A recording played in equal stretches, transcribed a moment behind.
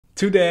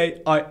Today,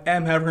 I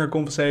am having a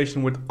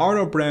conversation with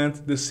Arno Brand,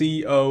 the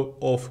CEO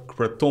of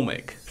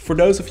Gratomic. For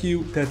those of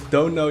you that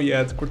don't know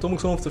yet, Gratomic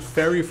is one of the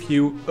very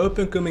few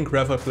up-and-coming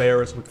graphite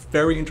players with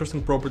very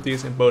interesting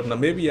properties in both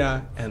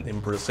Namibia and in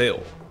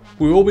Brazil.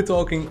 We will be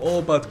talking all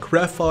about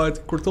graphite,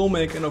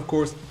 Gratomic, and of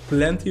course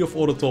plenty of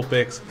other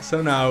topics,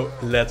 so now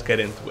let's get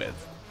into it.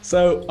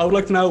 So I would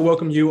like to now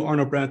welcome you,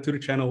 Arno Brand, to the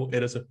channel.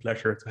 It is a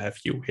pleasure to have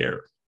you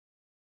here.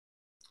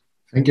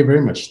 Thank you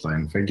very much,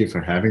 Stein. Thank you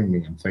for having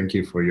me, and thank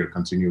you for your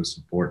continuous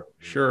support.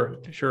 Sure,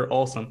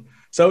 awesome.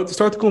 So to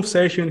start the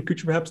conversation, could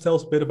you perhaps tell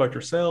us a bit about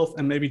yourself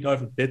and maybe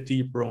dive a bit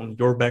deeper on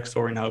your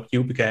backstory and how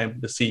you became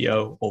the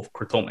CEO of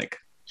Gratomic?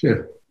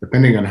 Sure.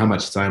 Depending on how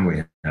much time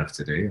we have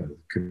today, it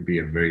could be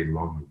a very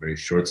long, very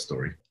short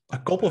story. A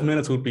couple of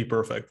minutes would be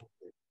perfect.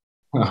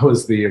 I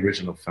was the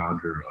original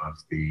founder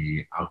of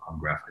the Aukam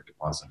graphite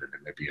deposit in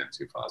Namibia in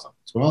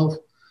 2012.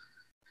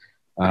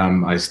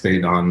 I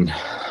stayed on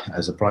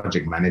as a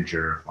project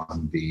manager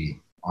on the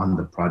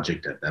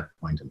project at that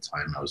point in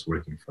time. I was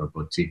working for a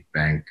boutique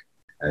bank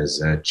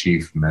as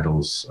chief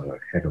metals,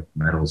 head of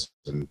metals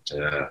and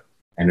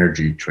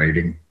energy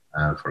trading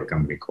for a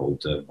company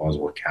called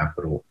Boswell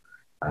Capital,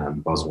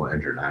 Boswell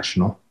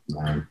International.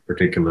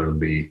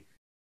 Particularly,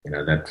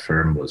 that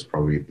firm was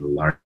probably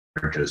the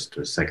largest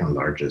or second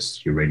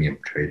largest uranium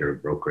trader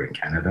broker in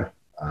Canada.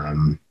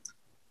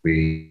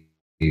 We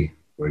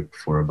worked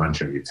for a bunch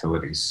of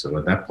utilities. So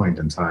at that point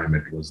in time,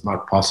 it was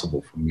not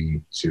possible for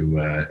me to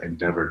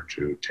endeavor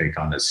to take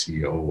on a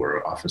CEO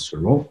or officer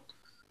role.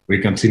 We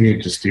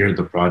continued to steer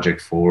the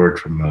project forward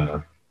from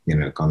a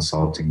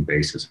consulting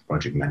basis,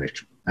 project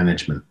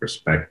management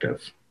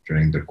perspective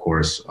during the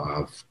course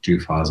of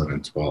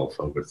 2012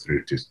 over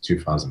through to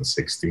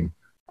 2016.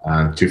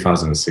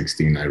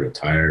 2016, I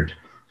retired.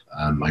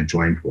 I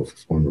joined with a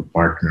former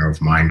partner of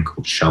mine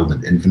called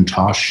Sheldon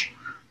Inventosh.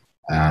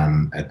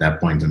 At that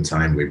point in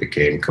time, we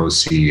became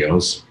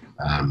co-CEOs.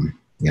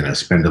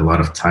 Spent a lot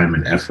of time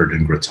and effort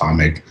in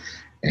Gratomic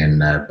in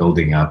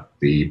building up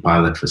the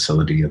pilot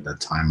facility at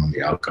that time on the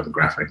Aukam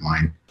graphite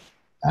mine.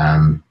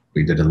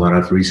 We did a lot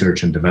of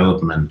research and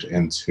development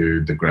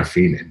into the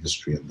graphene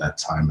industry at that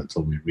time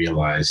until we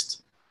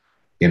realized,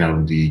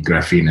 the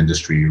graphene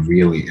industry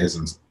really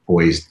isn't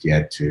poised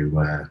yet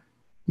to,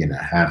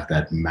 have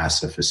that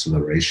massive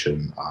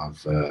acceleration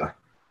of,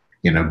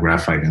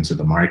 graphite into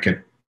the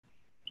market.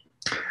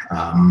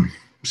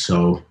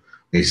 So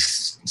they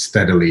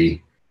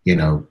steadily,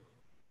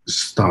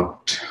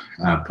 stopped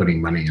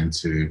putting money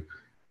into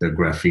the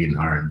graphene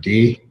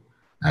R&D.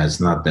 It's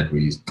not that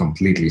we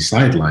completely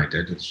sidelined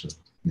it. It's just,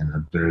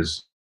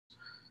 there's,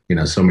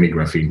 so many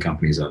graphene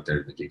companies out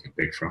there that you can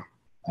pick from.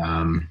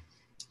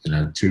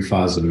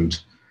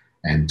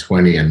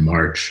 2020 in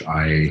March,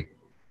 I,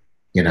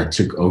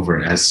 took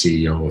over as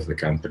CEO of the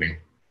company.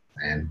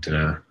 And,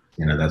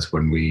 that's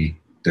when we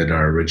did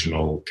our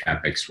original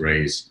CapEx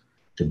raise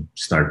to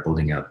start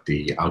building out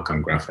the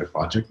Aukam graphite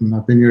project, and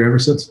I've been here ever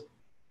since.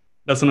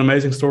 That's an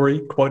amazing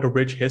story, quite a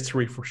rich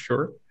history for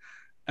sure.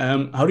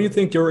 How do you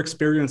think your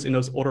experience in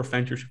those other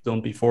ventures you've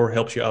done before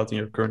helps you out in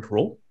your current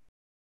role?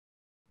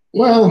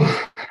 Well,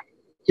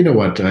 you know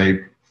what?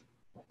 I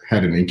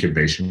had an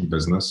incubation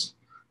business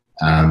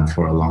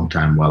for a long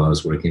time while I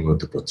was working with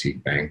the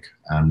boutique bank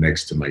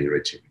next to my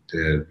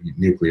the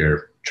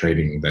nuclear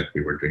trading that we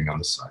were doing on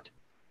the side.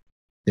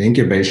 The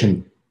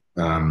incubation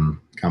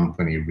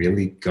company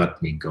really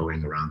got me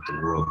going around the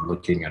world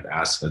looking at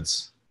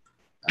assets.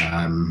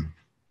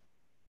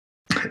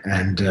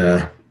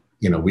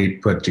 We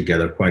put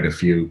together quite a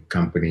few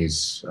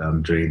companies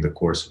during the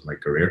course of my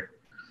career.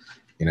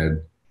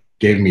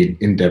 Gave me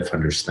in-depth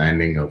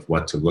understanding of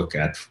what to look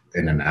at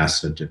in an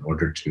asset in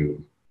order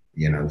to,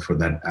 for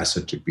that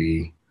asset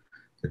to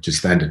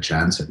stand a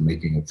chance at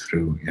making it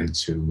through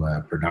into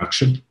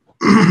production.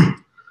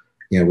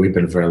 We've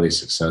been fairly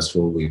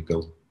successful. We've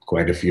built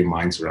quite a few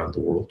mines around the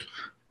world.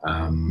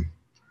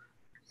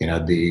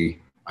 The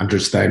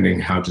understanding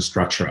how to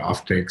structure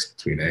offtakes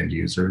between end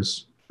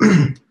users,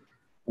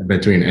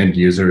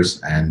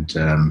 and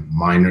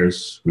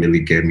miners really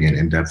gave me an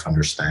in-depth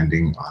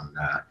understanding on,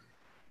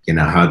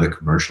 how the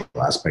commercial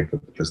aspect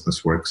of the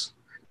business works.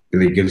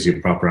 Really gives you a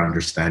proper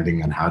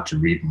understanding on how to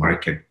read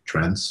market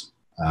trends.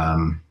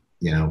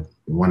 You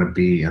want to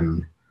be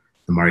in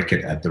the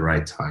market at the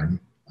right time,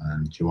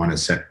 and you want to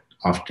set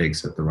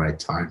offtakes at the right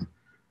time.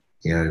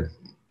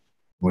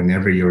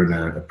 Whenever you're in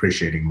an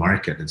appreciating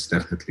market, it's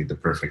definitely the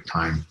perfect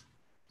time,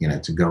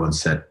 to go and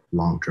set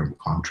long-term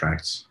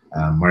contracts.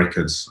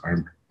 Markets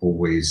aren't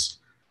always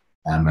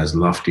as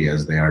lofty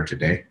as they are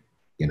today.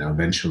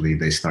 Eventually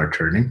they start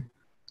turning.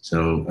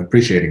 So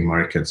appreciating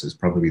markets is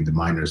probably the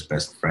miner's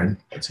best friend.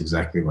 That's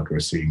exactly what we're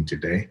seeing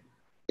today.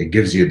 It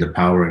gives you the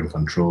power and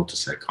control to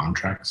set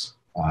contracts,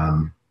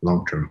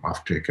 long-term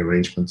offtake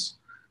arrangements.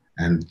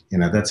 And,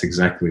 that's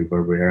exactly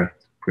where we're at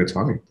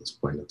Gratomic at this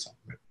point in time.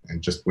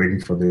 And just waiting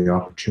for the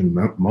opportune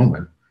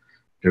moment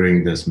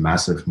during this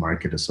massive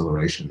market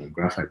acceleration in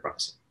graphite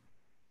pricing,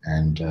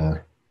 and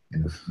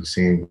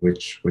seeing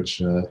which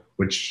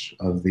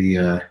of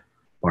the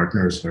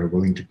partners are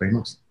willing to pay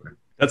most.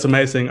 That's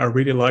amazing. I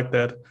really like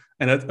that.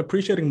 And that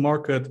appreciating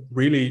market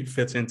really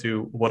fits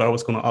into what I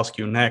was going to ask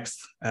you next.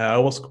 I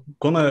was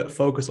going to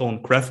focus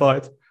on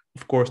graphite,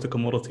 of course, the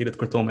commodity that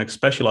Gratomic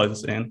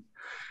specializes in.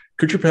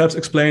 Could you perhaps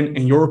explain,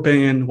 in your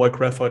opinion, why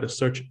graphite is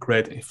such a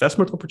great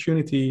investment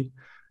opportunity,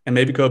 and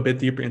maybe go a bit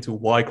deeper into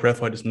why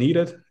graphite is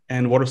needed,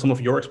 and what are some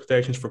of your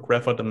expectations for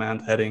graphite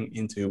demand heading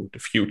into the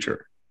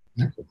future?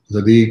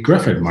 So the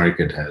graphite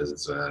market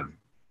has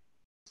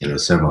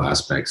several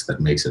aspects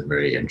that makes it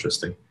very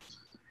interesting.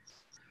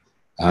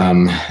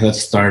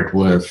 Let's start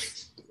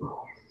with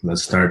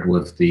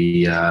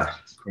the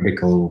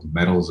critical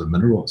metals and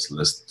minerals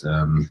list.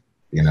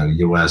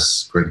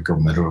 U.S. critical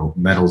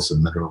metals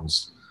and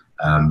minerals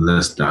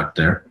list out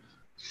there.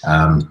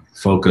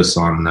 Focus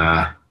on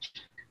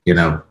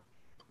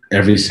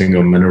every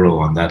single mineral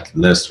on that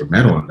list, or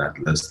metal on that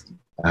list.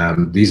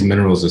 These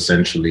minerals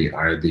essentially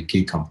are the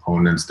key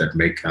components that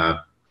make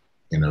up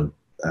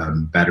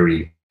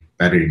battery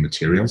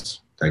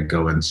materials that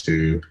go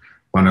into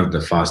one of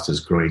the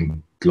fastest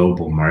growing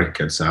global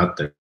markets out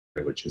there,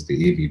 which is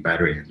the EV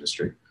battery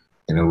industry.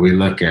 We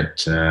look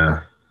at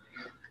a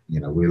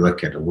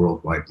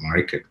worldwide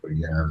market where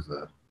you have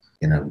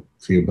a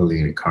few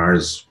billion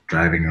cars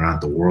driving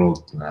around the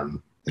world,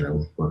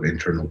 with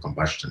internal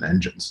combustion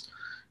engines.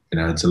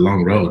 It's a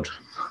long road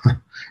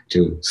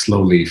to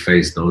slowly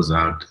phase those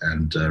out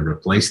and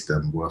replace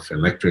them with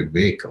electric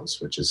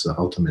vehicles, which is the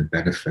ultimate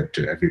benefit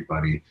to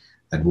everybody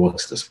that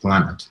walks this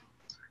planet.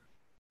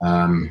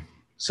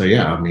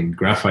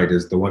 Graphite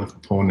is the one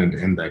component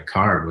in that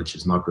car which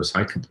is not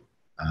recyclable.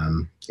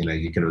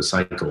 You can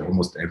recycle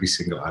almost every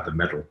single other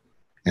metal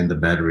in the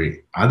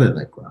battery other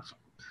than graphite.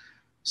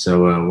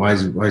 So why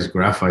is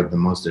graphite the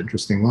most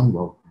interesting one?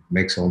 Well,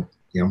 makes up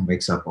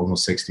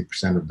almost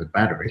 60% of the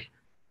battery,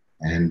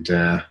 and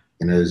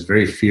there's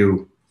very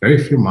few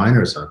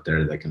miners out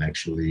there that can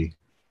actually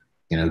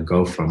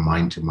go from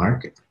mine to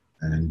market.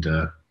 And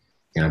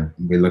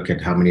we look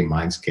at how many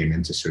mines came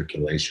into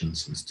circulation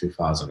since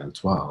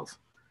 2012.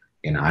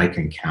 I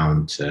can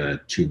count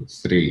 2,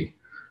 3.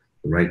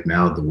 Right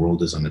now, the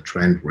world is on a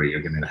trend where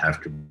you're going to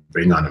have to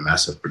bring on a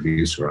massive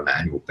producer on an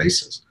annual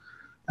basis,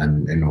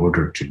 and in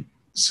order to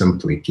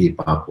simply keep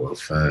up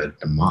with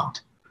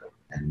demand.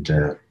 And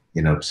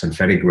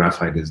synthetic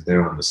graphite is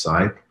there on the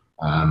side.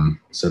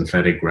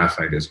 Synthetic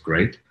graphite is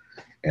great.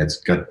 It's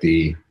got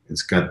the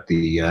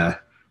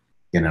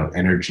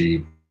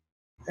energy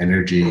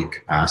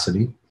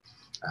capacity,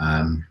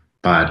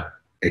 but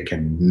it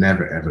can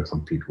never ever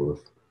compete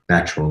with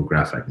natural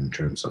graphite in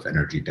terms of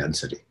energy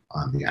density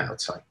on the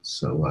anode side.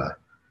 So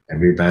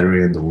every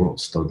battery in the world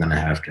is still going to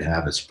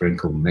have a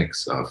sprinkled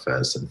mix of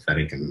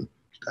synthetic and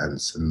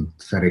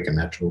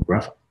natural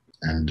graphite.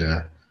 And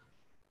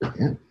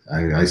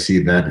I see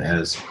that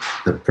as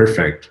the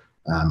perfect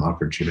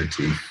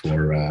opportunity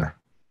for a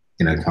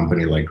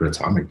company like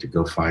Gratomic to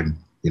go find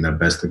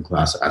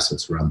best-in-class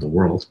assets around the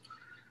world,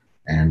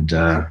 and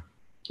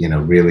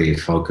really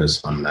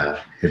focus on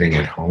hitting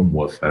it home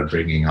with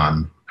bringing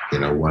on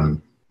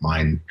one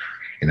mine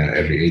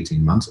every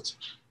 18 months.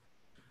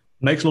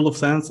 Makes a lot of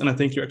sense, and I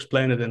think you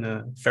explained it in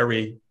a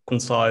very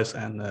concise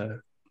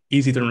and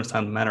easy to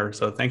understand manner.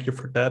 So thank you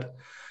for that.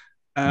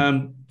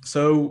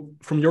 So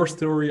from your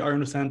story, I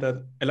understand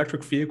that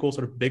electric vehicles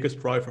are the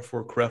biggest driver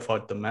for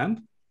graphite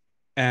demand.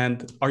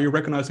 And are you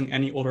recognizing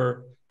any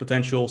other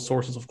potential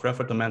sources of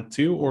graphite demand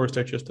too, or is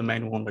that just the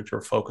main one that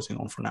you're focusing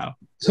on for now?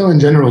 So in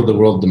general, the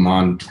world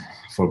demand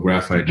for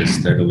graphite is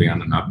steadily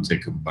on an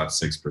uptick of about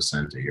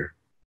 6% a year.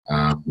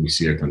 We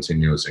see a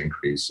continuous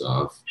increase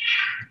of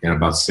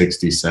about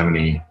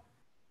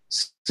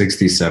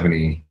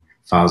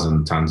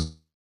 70,000 tons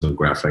of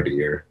graphite a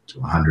year to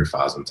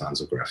 100,000 tons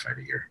of graphite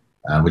a year,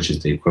 which is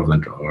the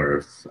equivalent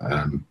of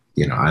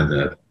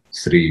either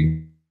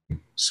 3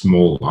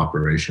 small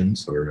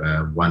operations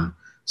or 1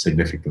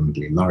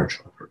 significantly large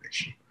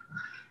operation.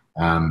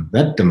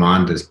 That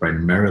demand is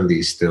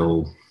primarily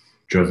still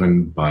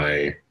driven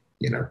by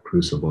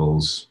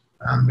crucibles,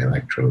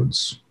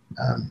 electrodes.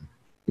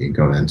 You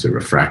go into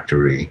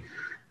refractory,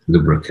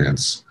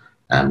 lubricants,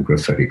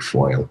 graphite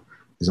foil.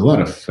 There's a lot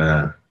of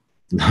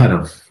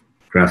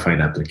graphite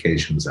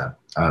applications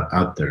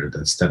out there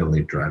that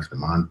steadily drive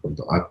demand. With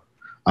the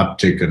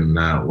uptick in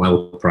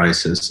oil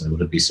prices, I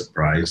wouldn't be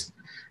surprised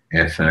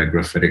if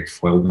graphite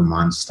foil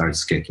demand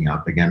starts kicking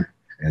up again.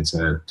 It's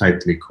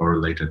tightly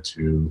correlated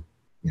to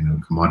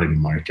commodity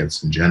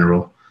markets in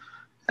general.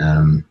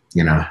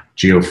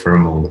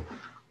 Geothermal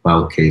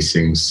well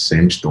casings,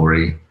 same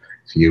story.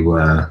 If you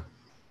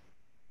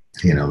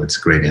it's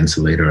a great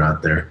insulator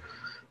out there.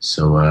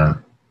 So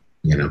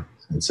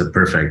it's a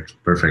perfect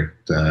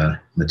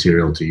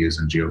material to use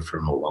in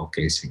geothermal well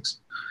casings.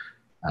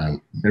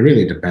 It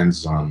really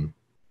depends on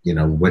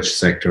which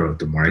sector of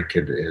the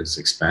market is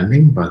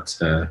expanding, but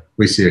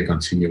we see a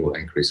continual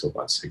increase of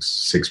about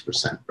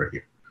 6% per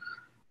year.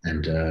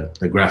 And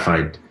the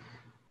graphite,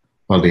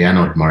 the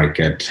anode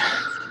market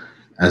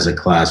as a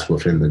class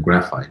within the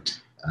graphite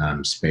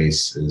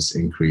space is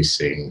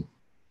increasing.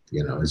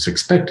 It's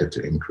expected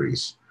to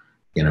increase,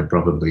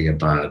 probably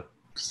about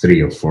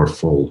 3 or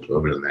 4-fold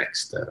over the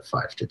next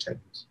 5 to 10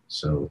 years.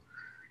 So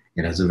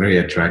it's a very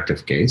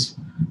attractive case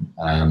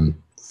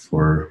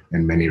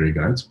in many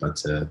regards,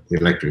 but the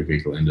electric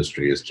vehicle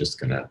industry is just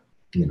going to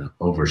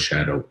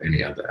overshadow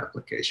any other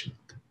application.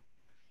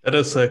 That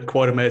is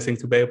quite amazing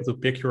to be able to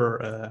pick your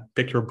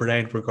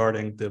brain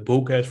regarding the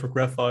bull case for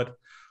graphite.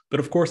 But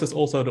of course, there's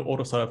also the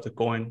other side of the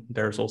coin.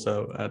 There's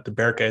also the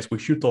bear case we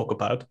should talk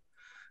about.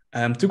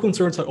 Two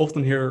concerns I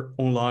often hear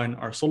online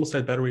are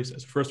solid-state batteries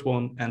as the first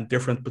one and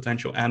different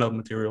potential anode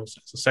materials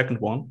as the second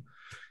one.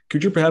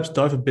 Could you perhaps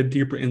dive a bit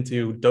deeper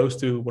into those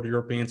two, what your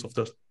opinions of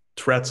those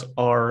threats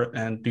are,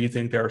 and do you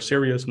think they are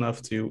serious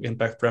enough to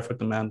impact graphite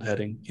demand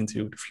heading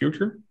into the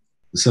future?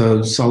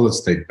 So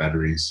solid-state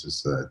batteries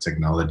is a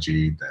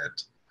technology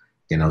that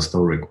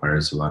still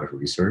requires a lot of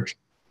research.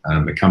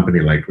 A company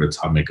like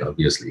Gratomic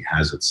obviously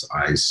has its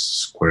eyes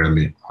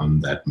squarely on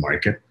that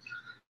market.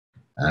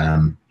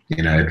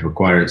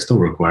 It still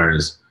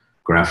requires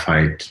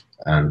graphite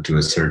to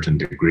a certain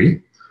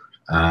degree,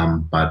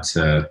 but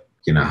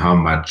how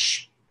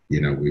much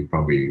we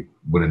probably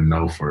wouldn't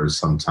know for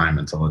some time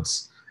until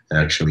it's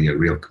actually a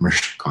real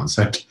commercial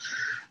concept.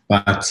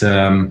 But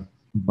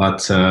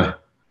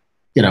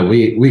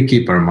we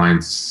keep our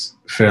minds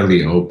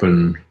fairly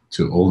open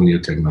to all new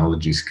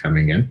technologies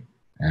coming in.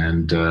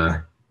 And,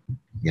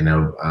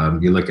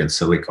 you look at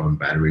silicone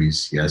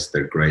batteries, yes,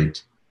 they're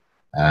great.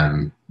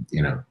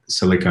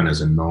 Silicon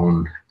is a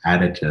known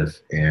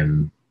additive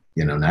in,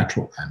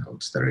 natural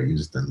anodes that are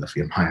used in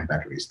lithium-ion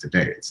batteries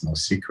today. It's no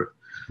secret.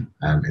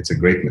 It's a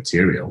great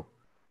material.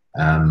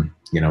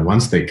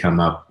 Once they come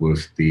up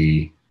with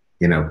the,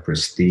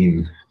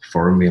 pristine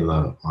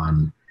formula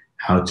on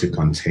how to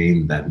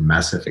contain that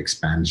massive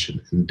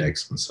expansion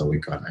index on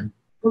silicon, I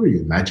probably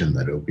imagine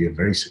that it will be a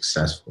very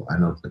successful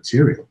anode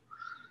material.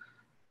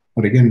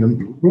 But again,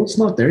 the world's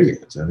not there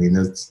yet. I mean,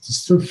 it's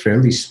still a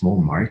fairly small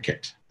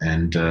market.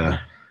 And,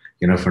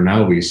 for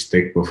now, we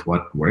stick with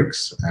what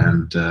works.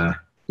 And,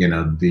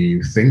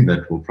 the thing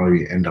that will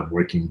probably end up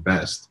working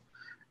best,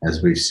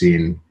 as we've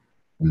seen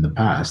in the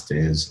past,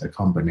 is a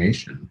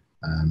combination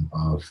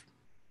of,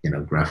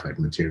 graphite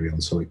material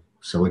and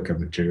silicon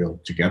material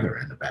together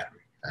in a battery.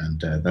 And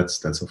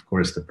that's of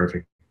course the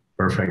perfect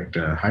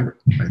hybrid.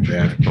 Right? They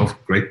have both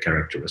great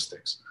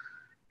characteristics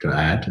to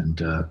add,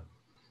 and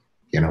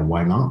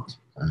why not?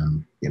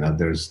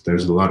 There's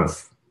a lot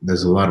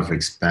of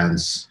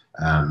expanse,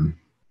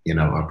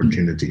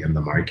 opportunity in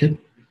the market,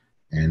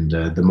 and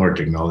the more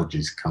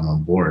technologies come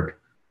on board,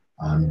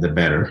 the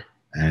better.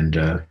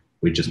 And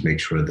we just make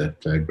sure that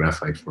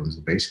graphite forms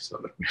the basis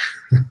of it.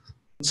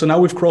 So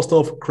now we've crossed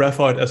off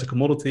graphite as a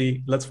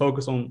commodity. Let's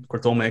focus on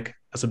Gratomic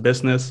as a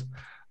business.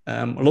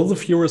 A lot of the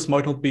viewers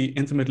might not be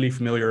intimately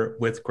familiar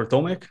with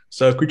Gratomic.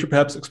 So could you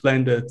perhaps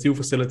explain the two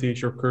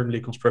facilities you're currently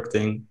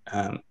constructing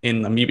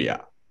in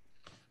Namibia?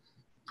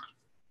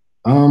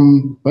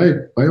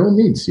 By all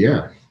means,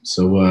 yeah.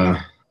 So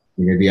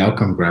the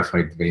Aukam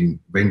graphite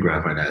vein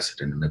graphite asset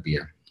in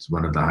Namibia is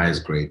one of the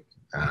highest grade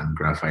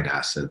graphite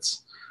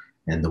assets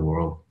in the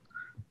world.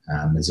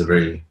 It's a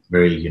very,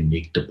 very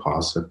unique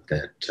deposit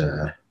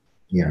that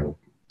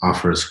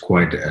offers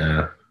quite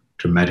a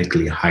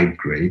dramatically high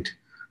grade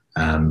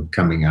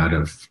coming out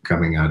of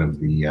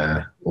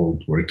the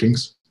old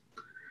workings.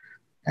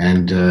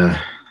 And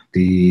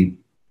the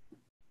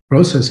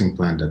processing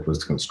plant that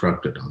was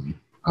constructed on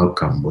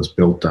Aukam was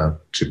built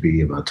up to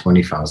be about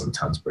 20,000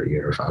 tons per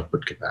year of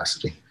output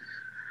capacity.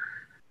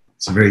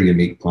 It's a very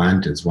unique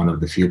plant. It's one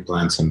of the few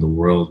plants in the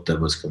world that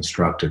was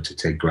constructed to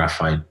take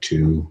graphite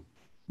to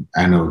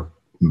anode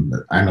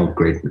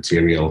grade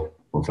material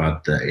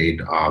without the aid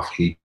of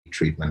heat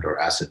treatment or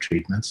acid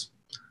treatments.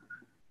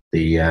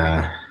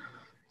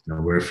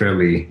 We're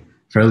fairly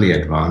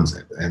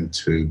advanced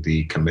into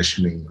the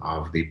commissioning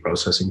of the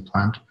processing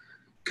plant.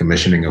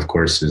 Commissioning, of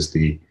course, is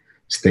the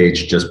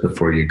stage just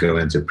before you go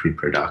into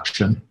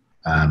pre-production.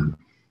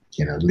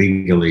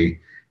 Legally,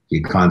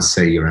 you can't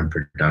say you're in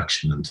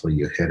production until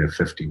you hit a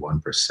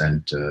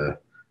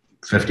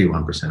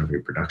 51% of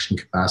your production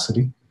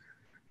capacity.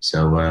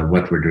 So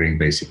what we're doing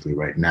basically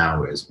right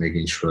now is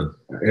making sure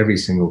every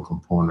single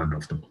component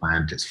of the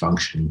plant is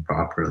functioning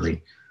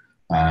properly.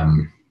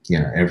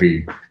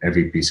 Every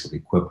piece of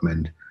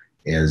equipment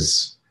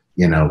is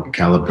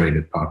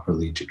calibrated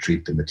properly to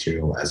treat the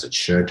material as it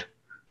should.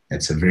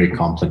 It's a very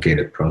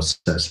complicated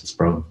process. It's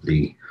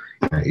probably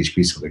each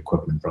piece of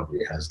equipment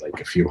probably has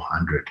like a few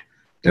hundred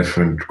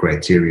different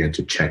criteria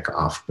to check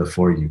off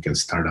before you can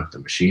start up the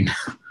machine.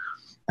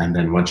 And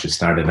then once you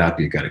start it up,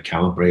 you got to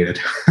calibrate it.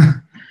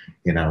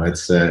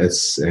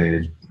 It's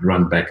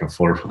run back and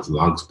forth with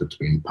logs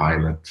between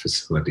pilot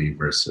facility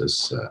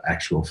versus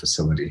actual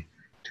facility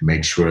to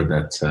make sure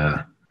that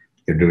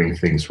you're doing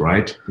things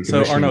right.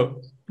 So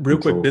Arno, real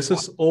quick, this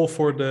is all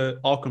for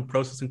the Aukam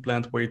processing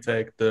plant where you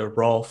take the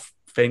raw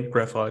vein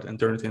graphite and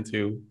turn it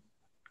into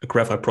a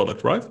graphite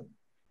product, right?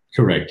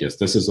 Correct, yes.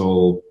 This is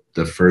all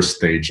the first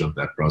stage of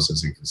that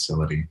processing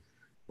facility.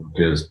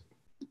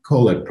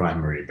 Call it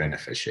primary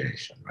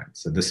beneficiation, right?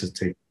 So this is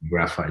taking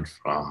graphite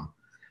from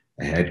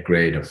a head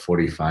grade of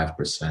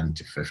 45%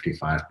 to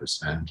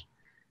 55%,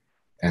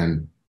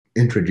 and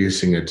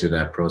introducing it to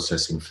that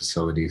processing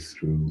facility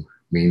through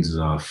means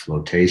of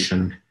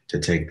flotation to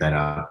take that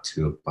up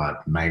to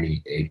about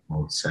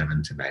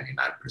 98.7 to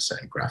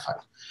 99% graphite.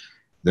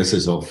 This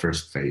is all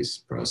first phase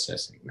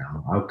processing.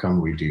 Now,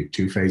 Aukam, we do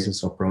two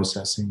phases of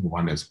processing.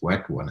 One is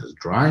wet, one is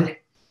dry.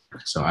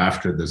 So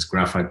after this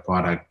graphite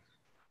product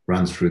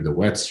runs through the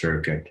wet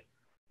circuit,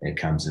 it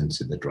comes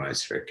into the dry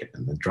circuit.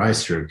 And the dry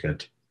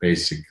circuit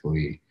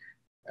basically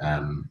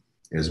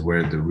is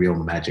where the real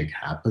magic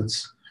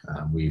happens.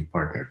 We've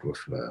partnered with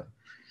a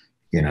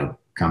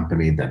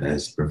company that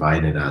has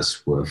provided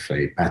us with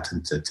a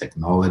patented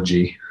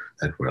technology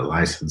that we're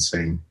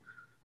licensing,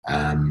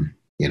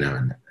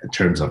 in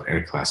terms of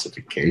air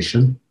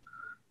classification,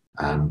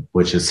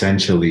 which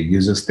essentially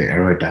uses the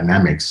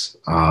aerodynamics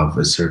of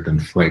a certain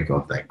flake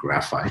of that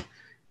graphite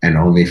and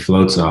only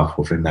floats off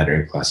within that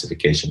air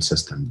classification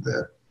system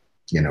the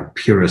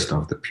purest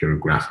of the pure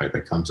graphite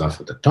that comes off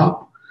at the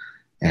top,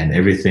 and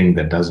everything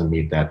that doesn't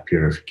meet that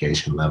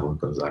purification level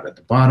goes out at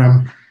the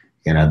bottom.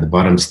 The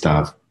bottom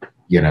stuff,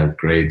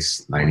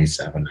 grades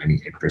 97,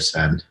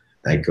 98%,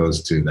 that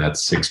goes to that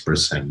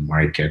 6%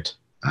 market,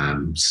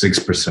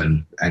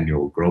 6%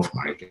 annual growth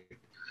market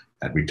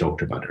that we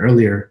talked about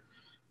earlier,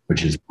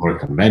 which is more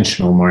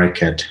conventional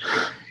market.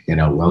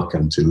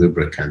 Welcome to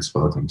lubricants,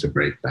 welcome to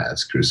brake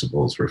pads,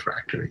 crucibles,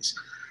 refractories.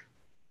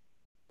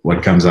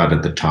 What comes out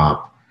at the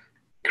top,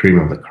 cream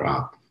of the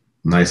crop,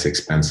 nice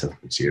expensive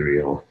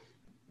material,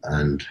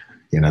 and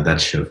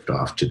that's shipped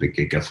off to the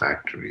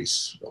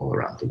gigafactories all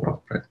around the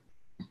world, right?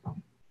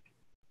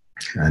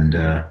 And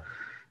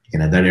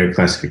that air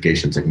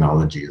classification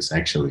technology is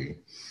actually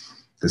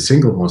the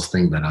single most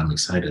thing that I'm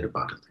excited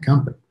about at the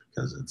company,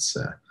 because it's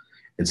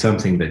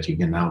something that you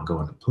can now go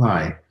and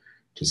apply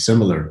to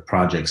similar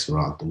projects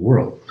around the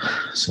world.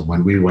 So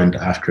when we went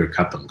after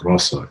Capim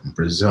Grosso in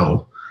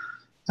Brazil,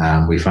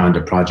 we found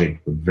a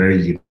project with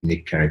very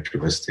unique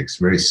characteristics,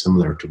 very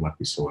similar to what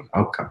we saw in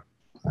Aukam.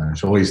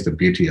 It's always the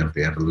beauty of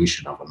the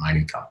evolution of a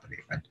mining company,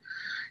 right?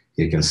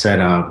 You can set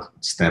out,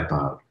 step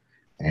out,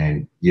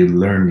 and you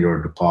learn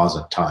your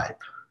deposit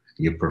type.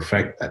 You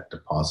perfect that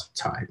deposit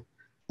type,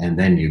 and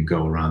then you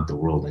go around the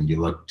world and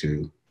you look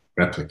to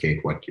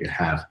replicate what you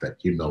have that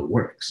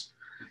works.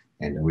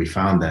 And we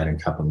found that in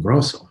Capim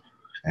Grosso.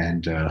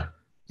 And,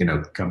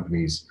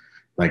 companies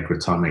like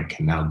Gratomic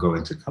can now go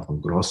into Capim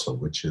Grosso,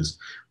 which is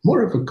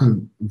more of a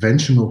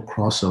conventional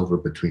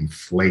crossover between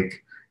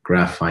flake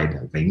graphite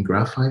and vein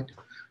graphite,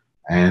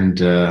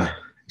 and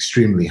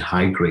extremely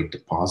high-grade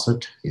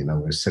deposit.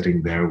 We're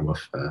sitting there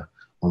with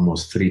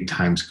almost 3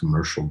 times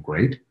commercial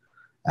grade,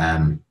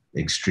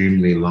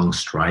 extremely long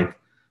strike,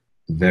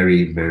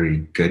 very, very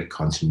good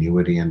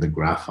continuity in the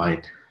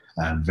graphite,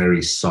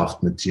 very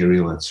soft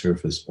material at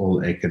surface,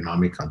 all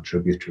economic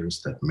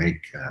contributors that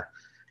make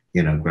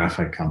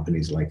graphite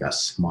companies like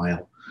us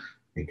smile,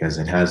 because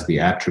it has the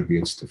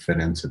attributes to fit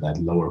into that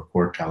lower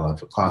quartile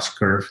of a cost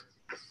curve.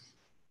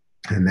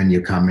 And then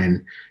you come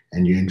in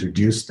and you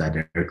introduce that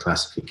air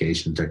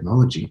classification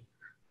technology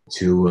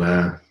to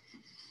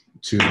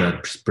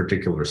that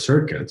particular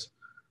circuit,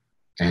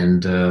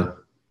 and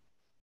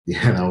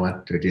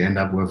what you end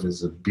up with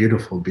is a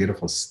beautiful,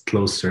 beautiful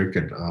closed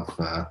circuit of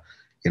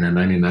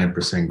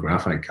 99%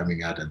 graphite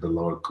coming out at the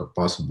lower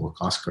possible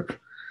cost curve.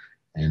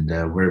 And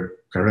we're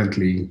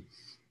currently,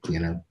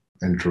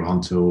 in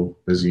Toronto,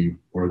 busy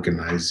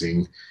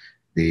organizing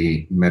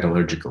the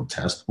metallurgical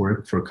test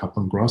work for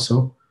Capim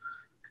Grosso.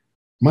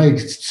 My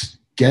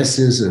guess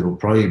is it'll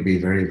probably be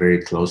very,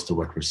 very close to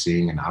what we're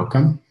seeing in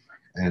Aukam.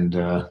 And,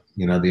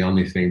 the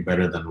only thing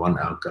better than one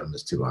outcome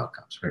is 2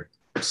 outcomes, right?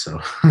 So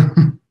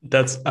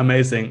that's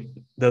amazing.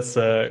 That's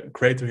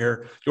great to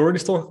hear. You already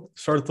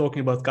started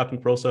talking about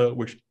Capim Grosso,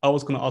 which I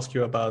was going to ask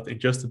you about in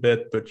just a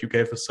bit, but you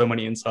gave us so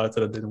many insights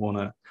that I didn't want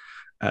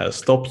to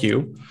stop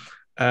you.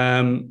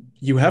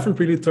 You haven't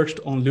really touched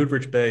on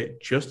Luderitz Bay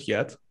just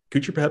yet.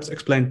 Could you perhaps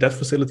explain that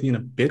facility in a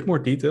bit more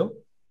detail?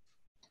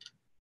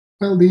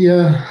 Well,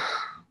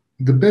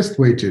 the best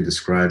way to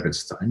describe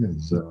its time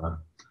is,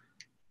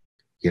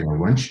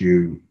 once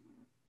you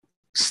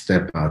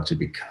step out to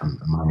become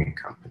a mining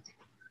company,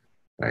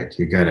 right?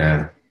 You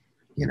gotta,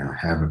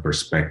 have a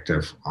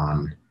perspective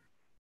on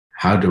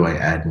how do I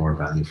add more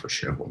value for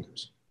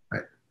shareholders,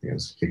 right?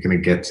 Because you're gonna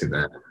get to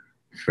that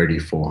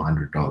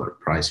 $3,400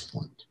 price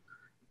point,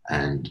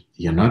 and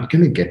you're not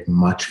gonna get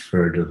much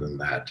further than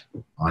that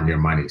on your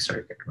mining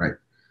circuit, right?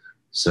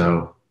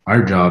 So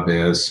our job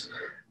is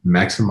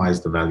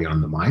maximize the value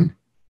on the mine,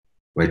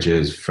 which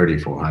is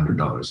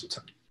 $3,400 a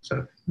ton.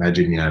 So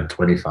imagine you have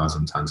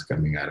 20,000 tons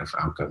coming out of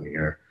Aukam a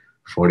year,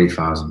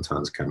 40,000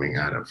 tons coming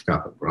out of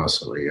Capim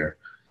Grosso a year.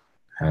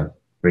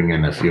 Bring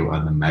in a few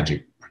other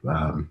magic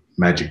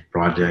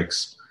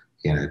projects,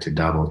 to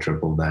double,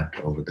 triple that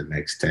over the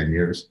next 10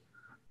 years.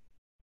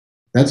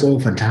 That's all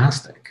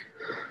fantastic,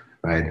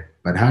 right?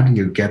 But how do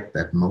you get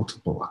that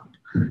multiple up?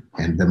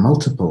 And the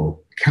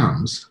multiple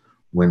comes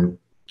when,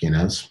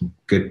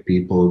 good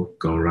people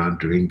go around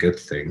doing good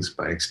things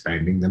by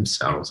expanding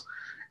themselves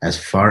as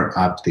far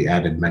up the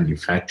additive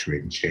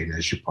manufacturing chain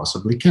as you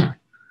possibly can.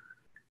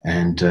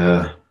 And,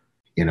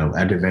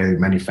 additive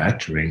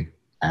manufacturing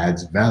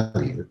adds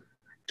value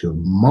to a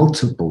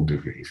multiple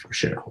degree for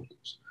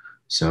shareholders.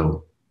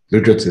 So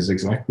Luderitz is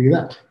exactly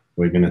that.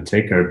 We're going to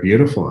take our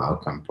beautiful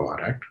Aukam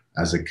product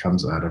as it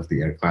comes out of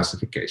the air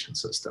classification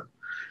system.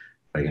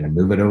 We're going to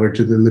move it over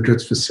to the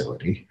Luderitz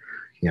facility.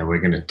 We're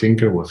going to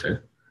tinker with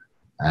it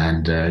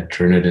and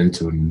turn it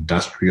into an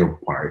industrial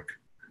park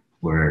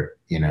where,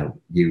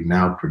 you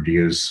now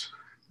produce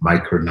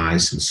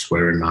micronized and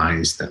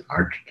spherinized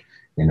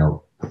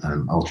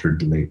and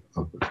altered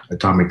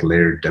atomic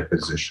layer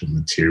deposition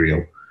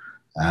material.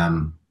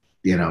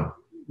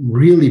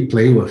 Really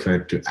play with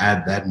it to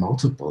add that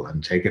multiple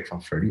and take it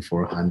from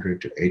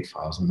 3,400 to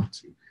 8,000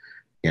 to,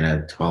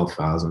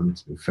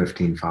 $12,000 to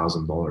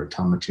 $15,000 a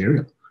ton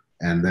material.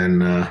 And then,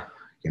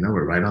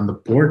 we're right on the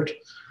port,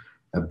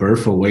 a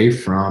berth away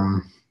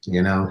from,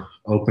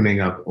 opening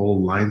up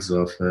all lines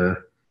of,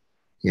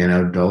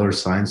 dollar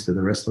signs to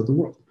the rest of the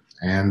world.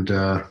 And,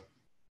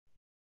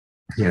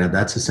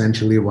 that's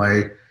essentially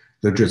why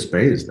Luderitz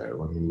Bay is there.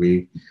 When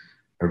we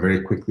are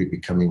very quickly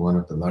becoming one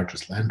of the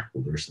largest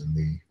landholders in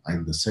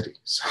the city.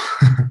 So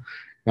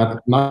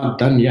not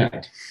done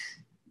yet.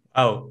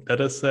 Wow, that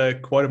is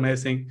quite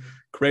amazing.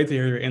 Great to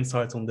hear your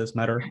insights on this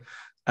matter.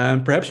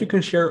 Perhaps you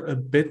can share a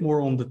bit more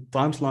on the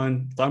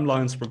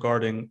timelines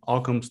regarding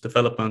Aukam's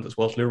development as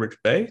well as Luderitz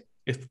Bay,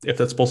 if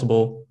that's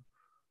possible.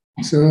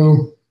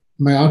 So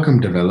my Aukam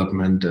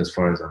development, as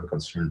far as I'm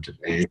concerned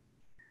today,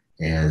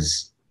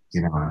 is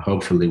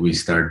hopefully we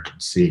start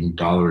seeing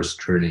dollars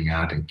turning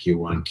out in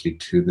Q1,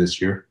 Q2 this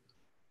year.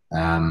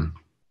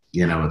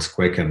 It's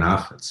quick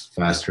enough. It's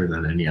faster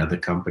than any other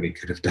company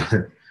could have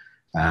done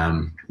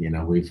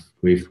it.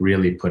 We've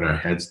really put our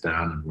heads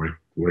down and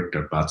worked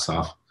our butts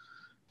off.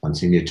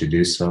 Continue to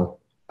do so.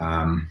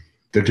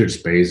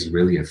 Luderitz Bay is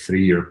really a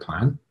 3-year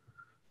plan.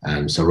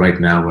 So right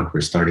now, what we're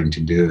starting to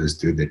do is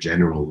do the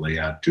general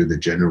layout, do the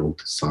general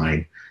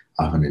design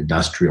of an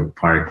industrial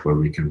park where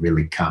we can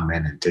really come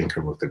in and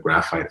tinker with the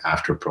graphite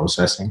after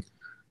processing.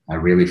 I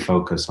really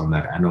focus on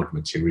that anode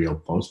material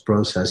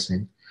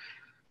post-processing.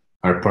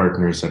 Our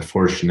partners at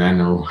Forge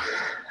Nano,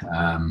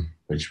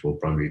 which we'll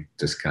probably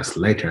discuss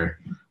later,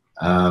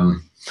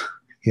 they're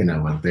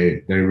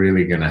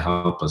really going to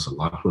help us a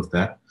lot with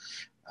that.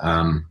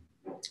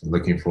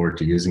 Looking forward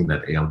to using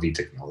that ALD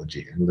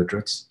technology in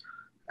Luderitz,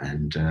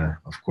 and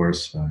of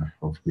course,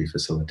 hopefully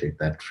facilitate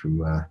that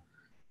through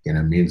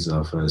means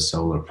of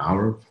solar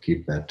power,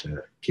 keep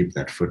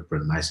that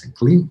footprint nice and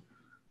clean,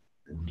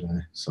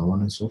 and so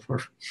on and so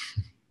forth.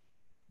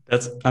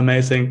 That's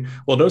amazing.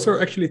 Well, those are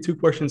actually 2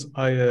 questions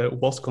I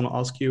was going to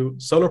ask you.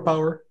 Solar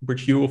power,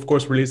 which you of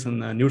course released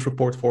a news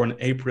report for in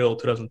April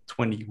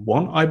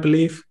 2021, I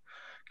believe.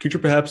 Could you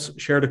perhaps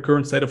share the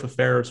current state of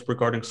affairs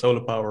regarding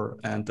solar power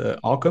and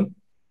Aukam?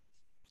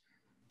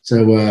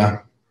 So,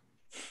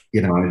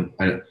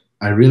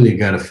 I really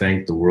got to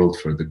thank the world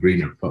for the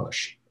greener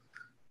push.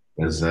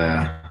 Because,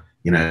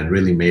 it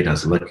really made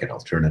us look at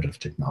alternative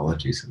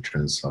technologies in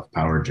terms of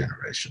power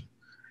generation.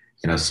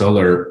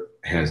 Solar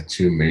has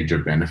 2 major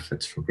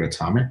benefits for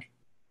Gratomic.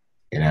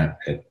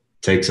 It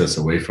takes us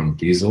away from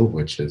diesel,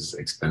 which is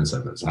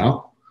expensive as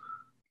hell,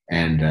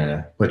 and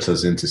puts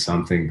us into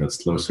something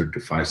that's closer to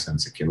 5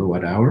 cents a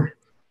kilowatt hour.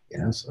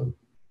 So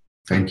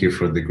thank you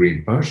for the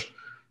green push.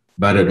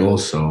 But it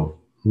also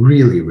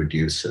really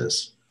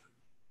reduces,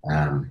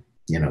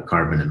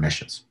 carbon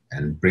emissions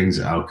and brings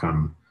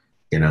Aukam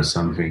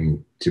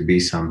something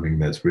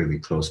that's really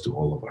close to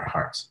all of our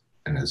hearts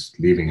and is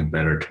leaving a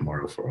better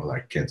tomorrow for all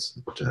our kids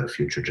and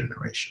future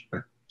generation.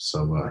 Right?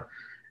 So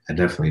it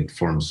definitely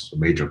forms a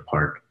major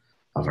part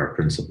of our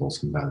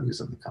principles and values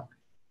in the company.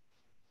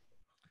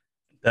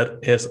 That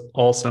is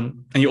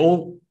awesome. And you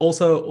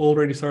also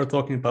already started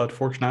talking about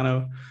Forge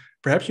Nano.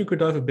 Perhaps you could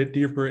dive a bit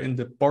deeper in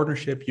the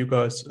partnership you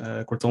guys,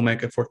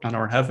 Gratomic and Forge Nano,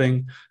 are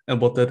having, and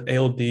what that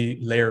ALD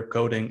layer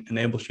coating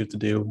enables you to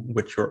do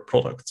with your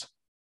products.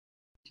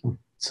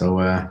 So,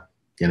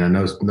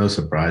 no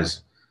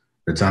surprise,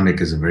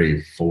 Gratomic is a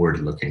very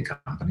forward-looking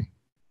company.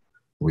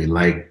 We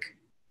like,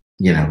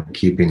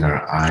 keeping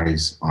our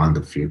eyes on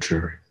the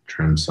future in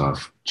terms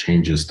of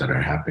changes that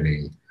are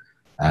happening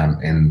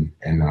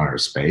in our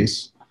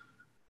space.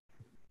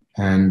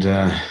 And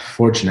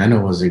Forge Nano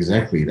was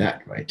exactly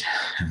that, right?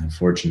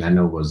 Forge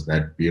Nano was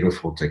that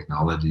beautiful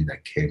technology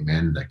that came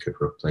in that could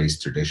replace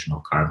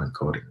traditional carbon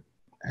coating.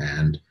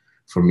 And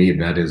for me,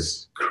 that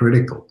is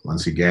critical.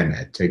 Once again,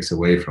 it takes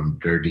away from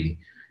dirty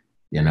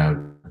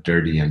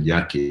and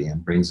yucky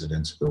and brings it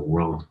into the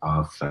world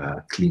of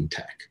clean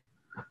tech,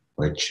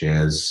 which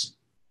is,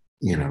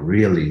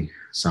 really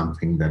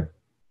something that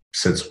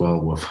sits well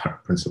with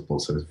our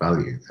principles and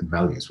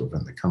values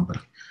within the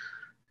company.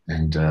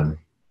 And,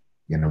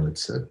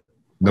 it's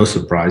no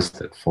surprise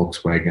that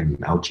Volkswagen and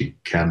LG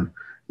Chem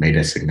made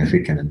a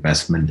significant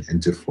investment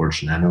into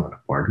Forge Nano and a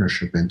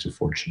partnership into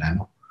Forge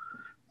Nano.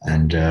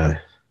 And,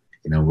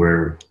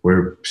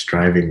 we're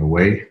striving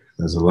away.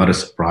 There's a lot of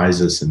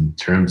surprises in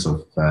terms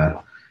of,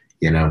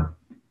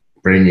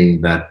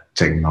 bringing that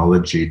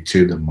technology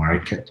to the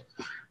market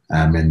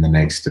in the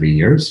next 3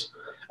 years.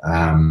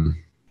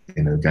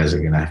 Guys are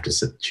going to have to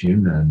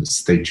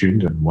stay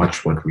tuned and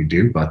watch what we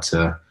do. But,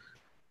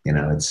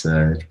 it's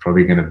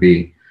probably going to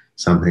be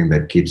something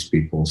that keeps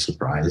people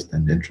surprised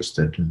and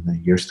interested in the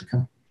years to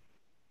come.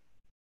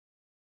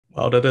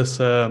 Wow, that is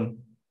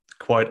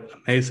quite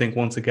amazing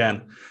once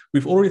again.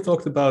 We've already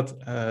talked about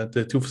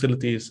the 2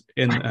 facilities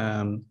in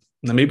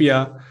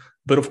Namibia,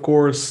 but of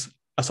course,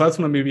 aside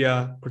from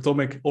Namibia,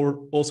 Gratomic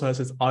also has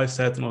its eyes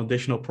set on an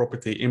additional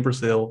property in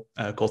Brazil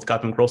called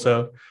Capim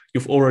Grosso.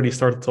 You've already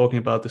started talking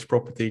about this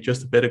property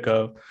just a bit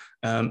ago.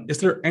 Is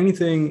there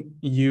anything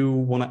you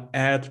want to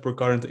add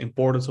regarding the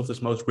importance of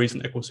this most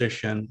recent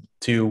acquisition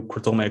to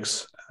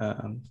Gratomic's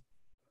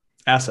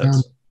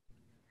assets?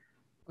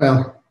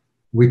 Well,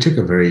 we took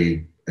a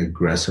very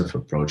aggressive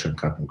approach on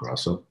Capim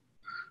Grosso.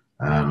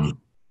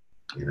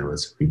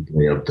 It's a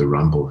replay of the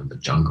rumble in the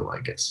jungle, I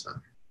guess,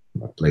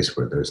 a place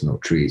where there's no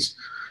trees.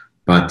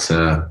 But,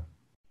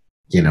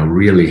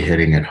 really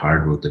hitting it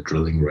hard with the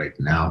drilling right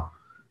now.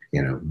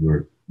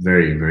 We're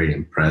very, very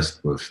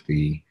impressed with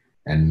the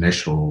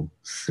initial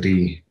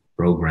 3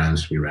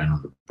 programs we ran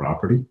on the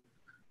property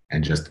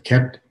and just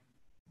kept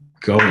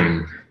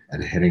going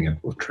and hitting it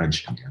with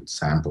trenching and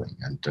sampling.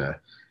 And,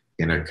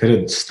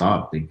 couldn't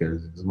stop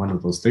because it's one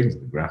of those things.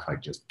 The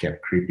graphite just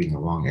kept creeping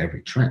along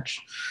every trench.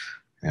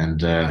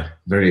 And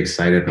very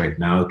excited right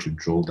now to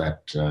drill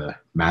that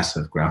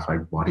massive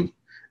graphite body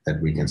that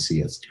we can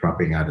see it's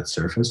dropping out at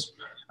surface.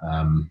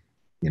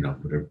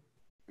 We're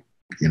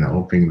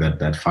hoping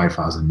that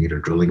 5,000 meter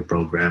drilling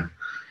program,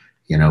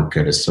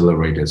 could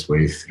accelerate its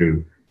way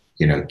through,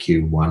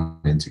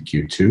 Q1 into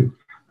Q2.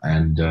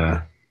 And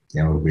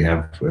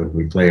if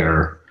we play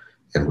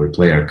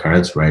our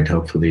cards right,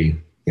 hopefully,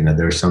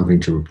 there's something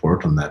to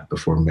report on that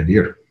before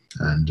mid-year.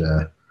 And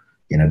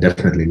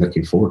definitely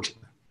looking forward to that.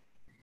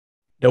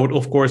 That would,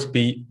 of course,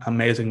 be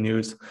amazing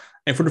news.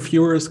 And for the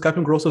viewers,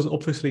 Capim Grosso is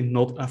obviously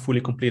not a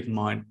fully completed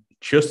mine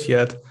just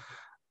yet.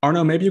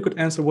 Arno, maybe you could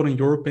answer what, in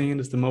your opinion,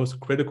 is the most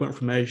critical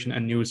information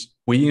and news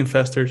we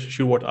investors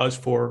should watch out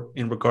for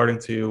in regarding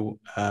to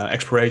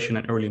exploration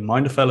and early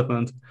mine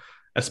development,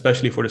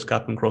 especially for this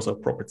Capim Grosso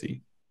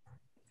property.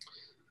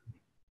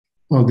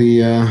 Well,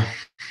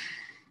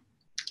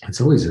 it's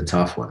always a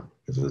tough one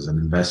because as an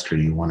investor,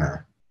 you want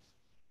to,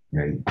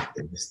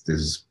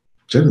 there's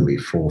generally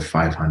 400 or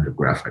 500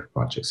 graphite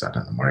projects out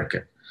on the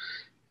market.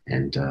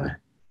 And,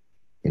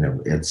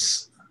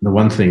 it's the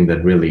one thing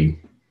that really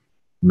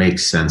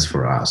makes sense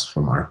for us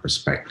from our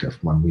perspective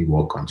when we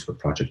walk onto a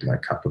project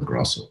like Capim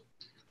Grosso.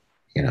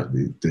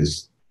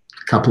 There's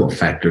a couple of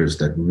factors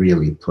that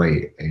really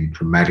play a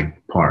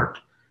dramatic part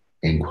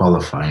in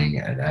qualifying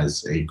it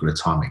as a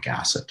Gratomic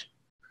asset.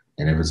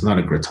 And if it's not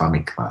a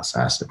Gratomic class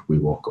asset, we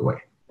walk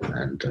away.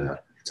 And I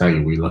tell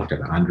you, we looked at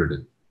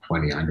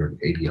 120,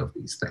 180 of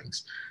these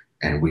things,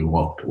 and we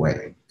walked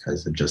away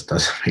because it just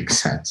doesn't make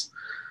sense.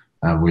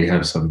 We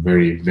have some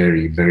very,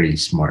 very, very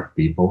smart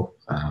people.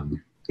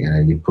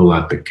 You pull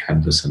out the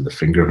canvas and the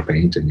finger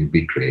paint and you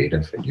be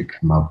creative and you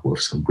come up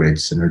with some great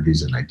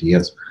synergies and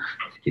ideas.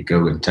 You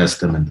go and test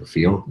them in the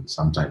field, and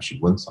sometimes you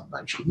win,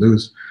 sometimes you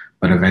lose,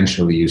 but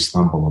eventually you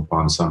stumble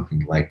upon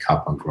something like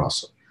Capim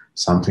Grosso,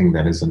 something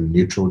that is a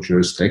neutral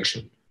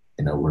jurisdiction,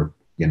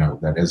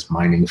 that is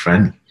mining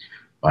friendly.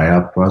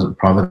 Our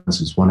province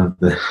is one of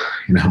the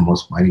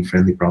most mining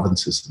friendly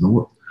provinces in the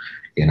world.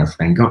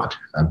 Thank God.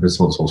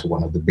 Brazil is also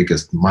one of the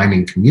biggest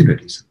mining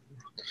communities.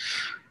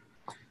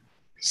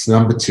 So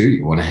number 2,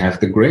 you want to have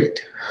the grade.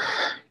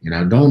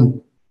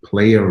 Don't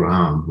play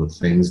around with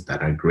things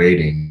that are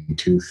grading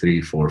 2,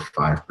 3, 4,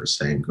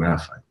 5%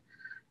 graphite.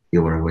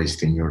 You are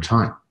wasting your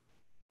time.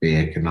 The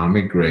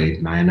economic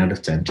grade 9 out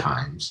of 10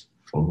 times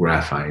for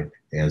graphite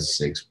is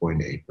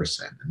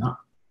 6.8% and up.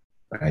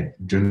 Right?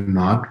 Do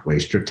not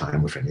waste your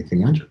time with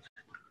anything under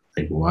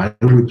that. Why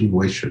would you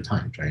waste your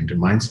time trying to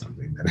mine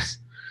something that is,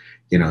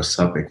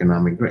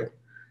 sub-economic grade?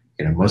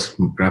 Most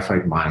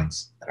graphite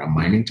mines that are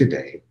mining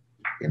today,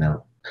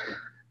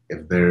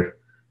 if they're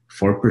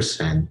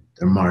 4%,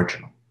 they're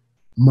marginal.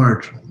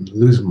 You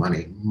lose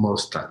money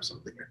most times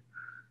of the year.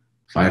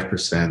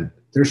 5%,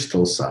 they're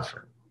still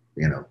suffering.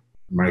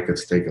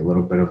 Markets take a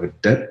little bit of a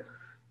dip,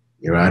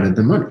 you're out of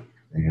the money.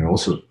 And you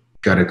also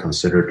got to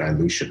consider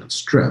dilution and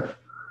strip.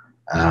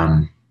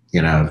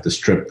 If the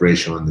strip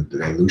ratio and the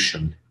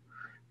dilution,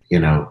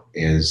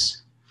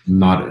 is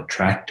not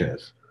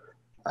attractive,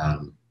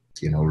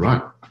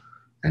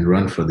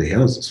 run for the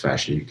hills as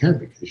fast as you can,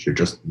 because you're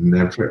just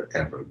never,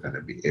 ever going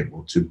to be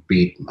able to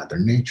beat Mother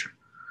Nature,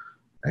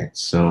 right?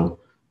 So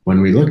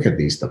when we look at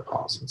these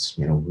deposits,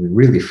 we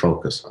really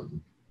focus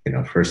on,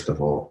 first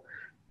of all,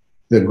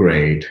 the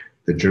grade,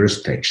 the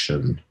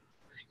jurisdiction,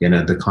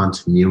 the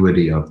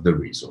continuity of the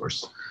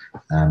resource,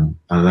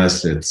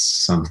 unless it's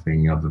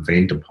something of a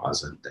vein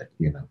deposit that,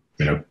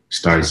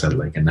 starts at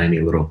like a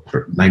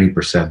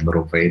 90%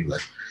 little vein,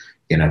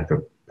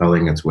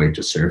 propelling its way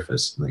to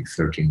surface, like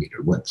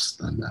 13-meter widths,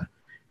 then,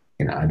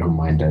 I don't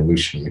mind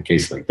dilution in a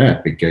case like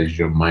that because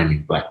you're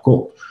mining black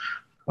gold.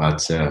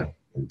 But,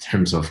 in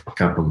terms of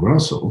Capim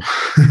Grosso,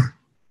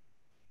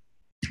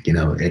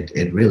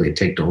 it really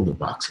ticked all the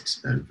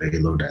boxes. Very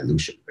low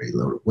dilution, very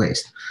low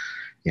waste.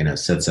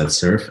 Sits at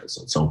surface.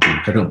 It's open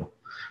pittable.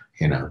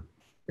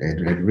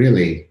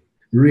 It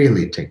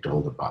really ticked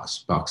all the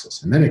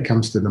boxes. And then it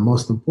comes to the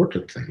most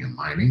important thing in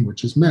mining,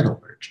 which is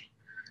metallurgy.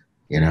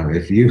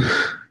 If you,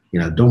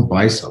 don't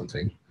buy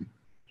something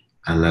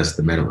unless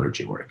the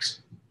metallurgy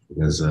works.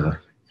 Because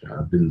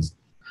I've been,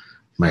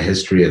 my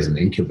history as an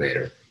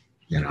incubator,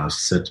 I've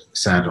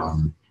sat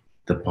on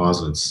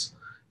deposits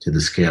to the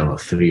scale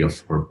of 3 or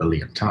 4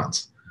 billion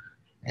tons.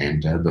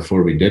 And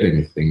before we did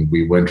anything,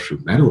 we went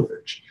through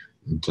metallurgy.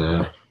 And,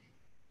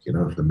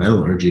 if the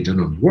metallurgy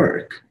didn't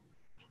work,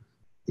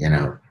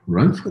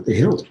 run for the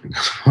hills,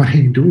 because what are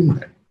you doing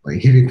there? Like,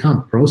 if you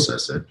can't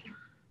process it,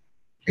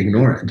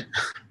 ignore it,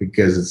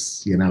 because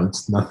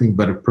it's nothing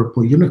but a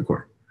purple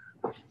unicorn.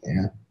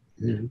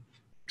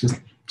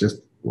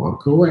 Just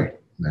walk away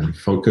and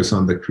focus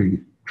on the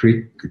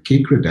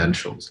key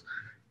credentials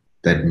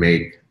that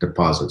make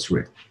deposits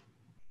real.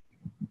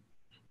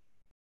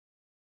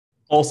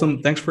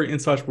 Awesome. Thanks for your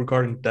insights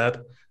regarding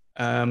that.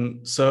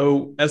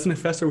 So as an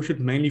investor, we should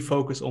mainly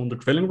focus on the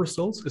drilling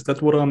results. Is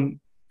that what I'm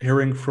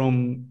hearing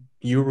from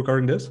you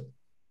regarding this?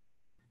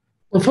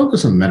 Well,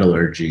 focus on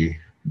metallurgy.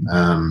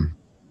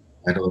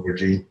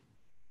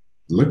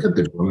 Look at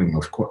the drilling,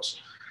 of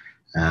course.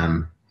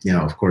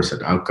 Of course, at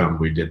Aukam,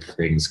 we did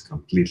things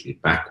completely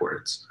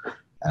backwards.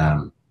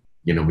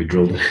 We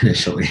drilled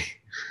initially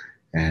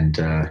and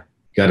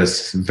got a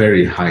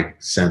very high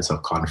sense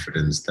of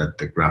confidence that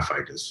the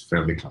graphite is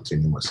fairly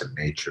continuous in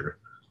nature.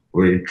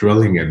 We're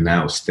drilling it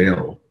now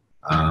still.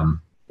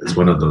 It's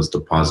one of those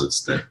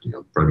deposits that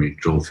probably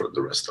drill for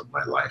the rest of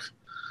my life,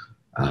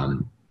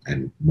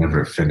 and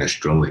never finish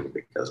drilling,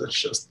 because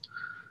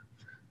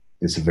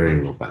it's a very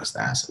robust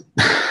asset.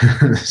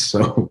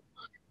 So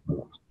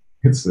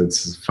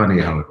it's funny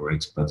how it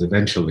works, but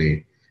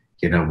eventually,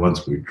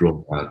 once we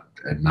drill out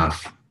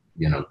enough,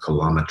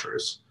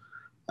 kilometers,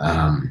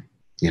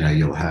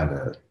 you'll have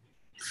a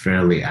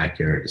fairly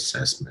accurate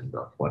assessment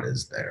of what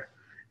is there.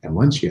 And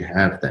once you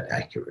have that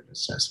accurate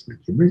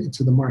assessment, you bring it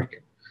to the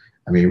market.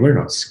 I mean, we're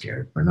not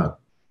scared. We're not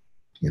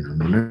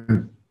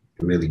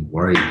really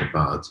worried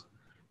about,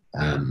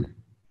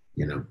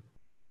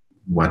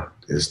 what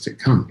is to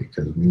come,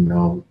 because we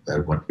know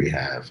that what we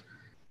have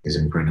is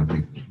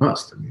incredibly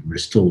robust. I mean, we're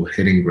still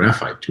hitting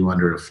graphite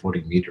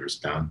 240 meters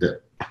down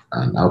dip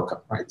on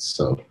Aukam, right?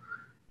 So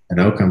at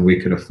Aukam,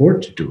 we could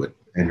afford to do it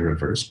in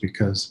reverse,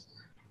 because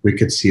we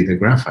could see the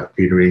graphite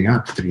petering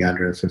out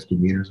 350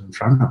 meters in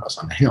front of us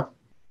on a hill.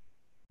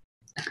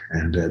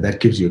 And that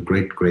gives you a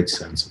great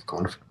sense of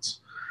confidence.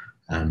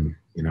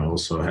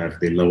 Also have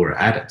the lower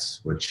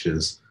adits, which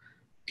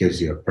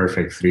gives you a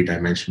perfect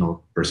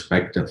 3-dimensional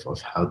perspective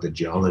of how the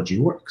geology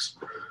works.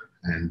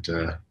 And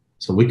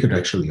so we could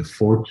actually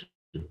afford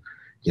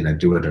to,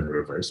 do it in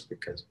reverse,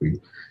 because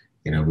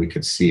we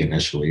could see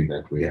initially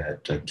that we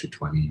had 10 to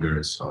 20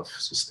 years of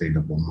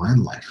sustainable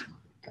mine life.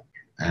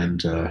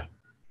 And,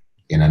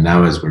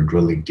 now as we're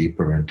drilling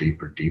deeper and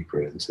deeper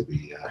into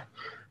the,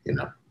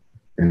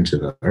 into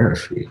the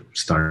earth, we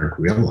start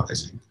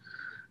realizing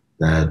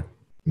that,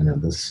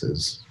 this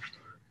is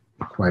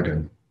quite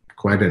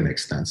an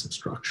extensive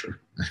structure.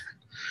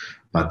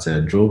 But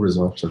drill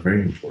results are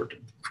very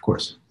important, of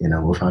course.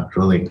 Without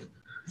drilling,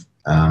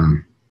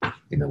 where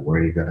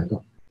are you gonna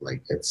go?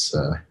 Like, it's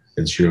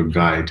your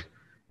guide.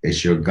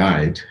 It's your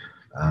guide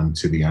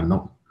to the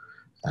unknown,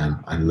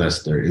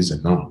 unless there is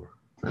a known.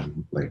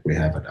 Like we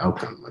have at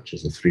Aukam, which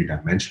is a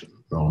 3-dimensional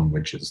known,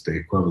 which is the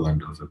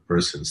equivalent of a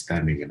person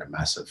standing in a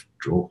massive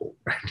drill hole,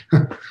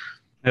 right?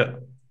 Yeah.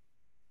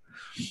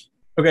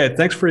 Okay,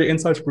 thanks for your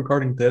insights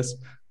regarding this.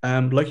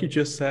 Like you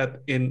just said,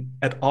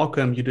 at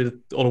Aukam, you did it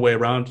all the way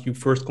around. You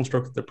first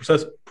constructed the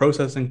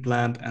processing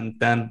plant and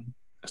then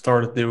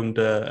started doing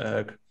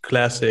the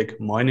classic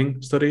mining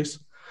studies.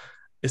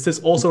 Is this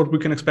also what we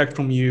can expect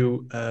from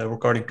you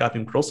regarding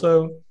Capim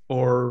Grosso,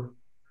 or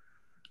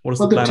what is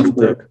the plan of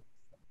the?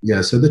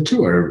 Yeah, so the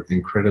two are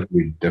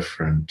incredibly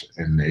different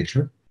in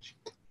nature.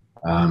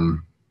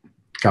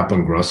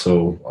 Capim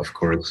Grosso, of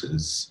course,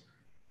 is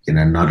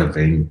not a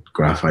vein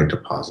graphite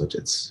deposit.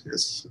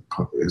 It's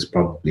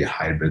probably a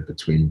hybrid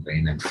between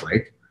vein and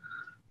flake.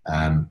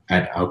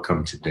 At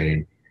Aukam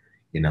today,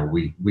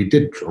 we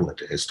did drill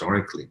it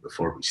historically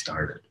before we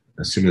started.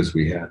 As soon as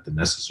we had the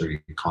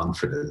necessary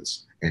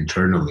confidence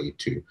internally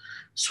to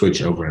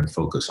switch over and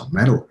focus on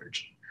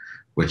metallurgy,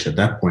 which at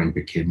that point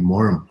became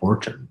more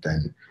important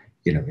than,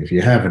 if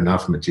you have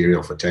enough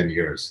material for 10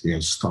 years,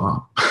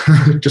 stop.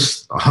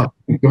 Just stop.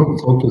 Don't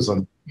focus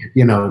on,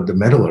 the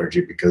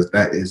metallurgy, because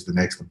that is the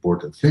next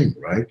important thing,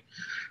 right?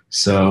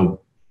 So,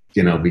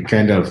 we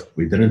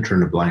didn't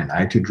turn a blind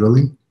eye to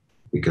drilling,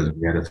 because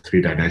we had a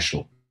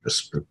 3-dimensional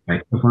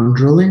perspective on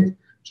drilling.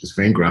 Just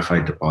vein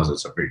graphite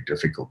deposits are very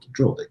difficult to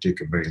drill. They take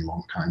a very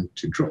long time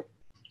to drill.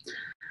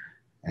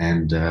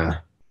 And,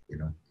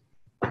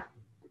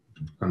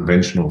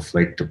 conventional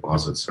flake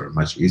deposits are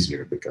much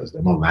easier because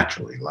they're more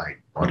naturally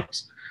lying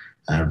bodies.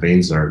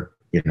 Veins are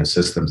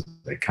systems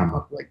that come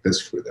up like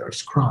this where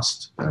there's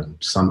crust and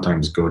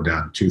sometimes go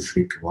down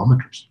 2-3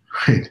 kilometers,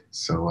 right?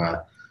 So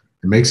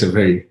it makes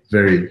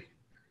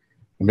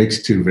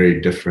two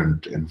very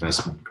different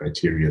investment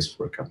criteria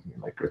for a company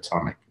like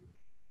Gratomic.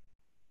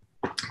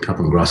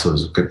 Capim Grosso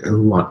is a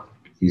lot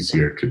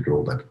easier to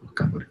grow that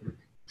company.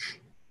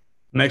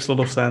 Makes a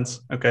lot of sense.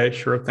 Okay,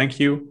 sure. Thank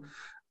you.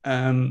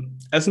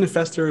 As an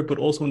investor, but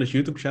also on this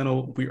YouTube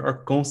channel, we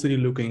are constantly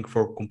looking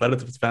for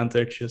competitive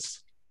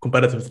advantages.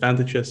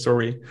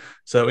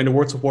 So in the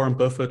words of Warren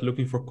Buffett,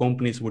 looking for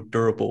companies with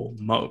durable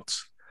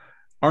moats.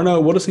 Arno,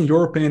 what is in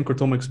your opinion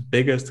Gratomic's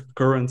biggest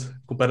current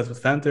competitive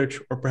advantage,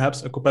 or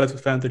perhaps a competitive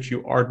advantage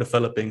you are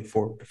developing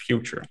for the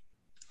future?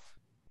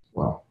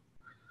 Well,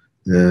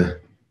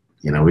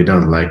 we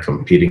don't like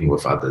competing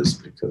with others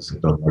because we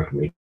don't like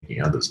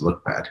making others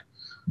look bad.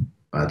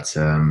 But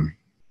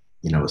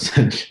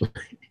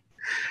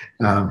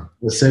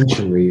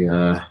essentially,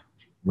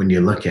 when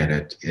you look at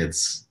it,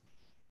 it's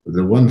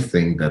the one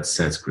thing that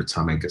sets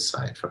Gratomic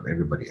aside from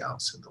everybody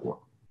else in the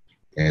world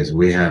is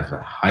we have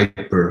a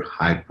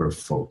hyper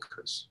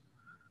focus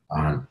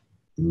on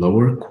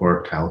lower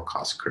quartile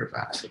cost curve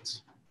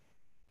assets.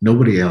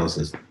 Nobody else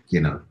has,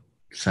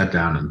 sat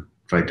down and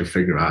tried to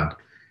figure out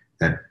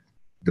that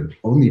the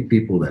only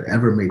people that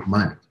ever make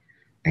money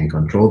and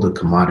control the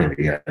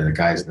commodity are the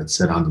guys that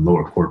sit on the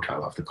lower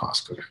quartile of the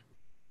cost curve,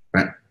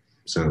 right?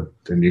 So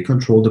then you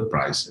control the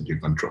price and you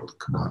control the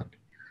commodity.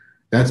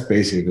 That's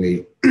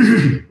basically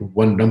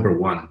number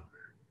one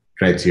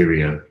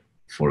criteria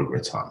for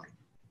Gratomic.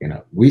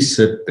 We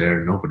sit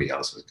there, nobody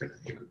else is going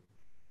to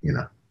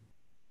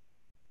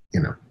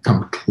even,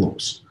 come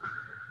close.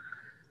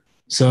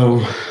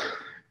 So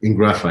in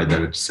graphite,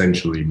 that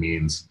essentially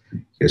means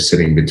you're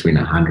sitting between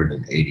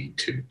 $180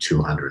 to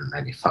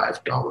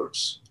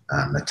 $295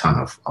 a ton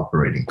of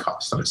operating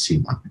costs on a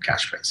C1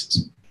 cash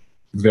basis.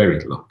 Very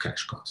low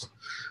cash cost.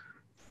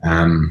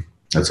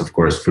 That's of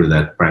course through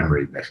that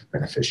primary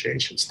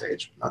beneficiation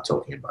stage. We're not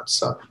talking about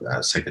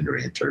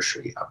secondary and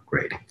tertiary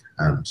upgrading.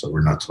 So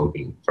we're not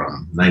talking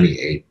from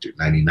 98 to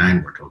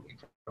 99. We're talking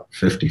from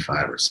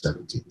 55 or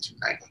 17 to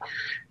 90,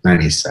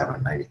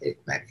 97, 98,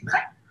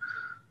 99.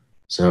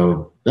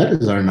 So that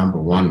is our number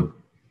one,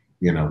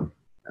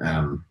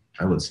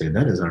 I would say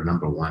that is our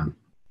number one,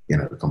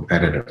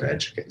 competitive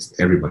edge against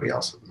everybody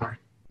else in the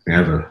market. We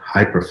have a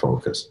hyper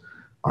focus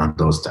on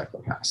those type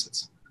of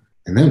assets.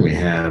 And then we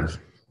have,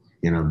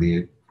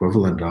 the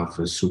equivalent of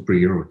a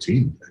superhero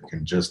team that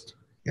can just,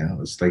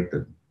 it's like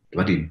the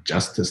bloody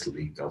Justice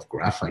League of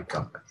graphite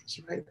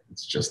companies, right?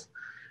 It's just,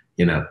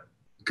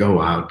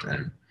 go out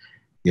and,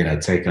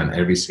 take on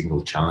every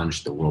single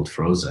challenge the world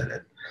throws at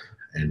it.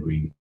 And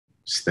we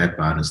step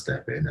out and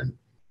step in. And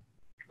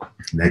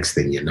next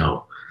thing you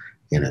know,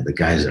 the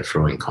guys are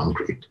throwing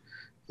concrete.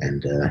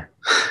 And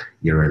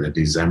you're in a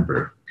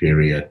December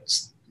period,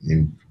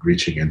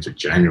 reaching into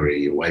January,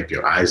 you wipe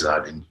your eyes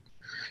out and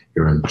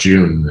you're in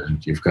June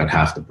and you've got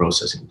half the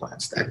processing plant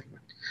standing.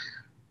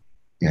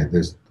 Yeah,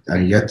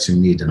 I'm yet to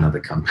meet another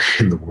company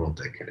in the world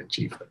that can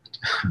achieve that.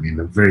 I mean,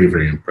 I'm very,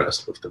 very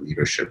impressed with the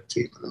leadership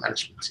team and the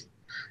management team.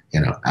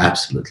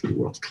 Absolutely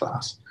world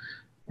class.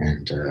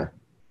 And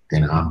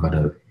I'm but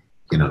a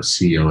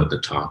CEO at the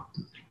top,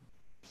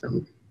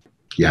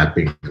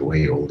 yapping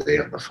away all day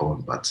on the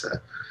phone, but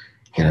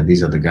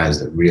these are the guys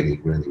that really,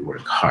 really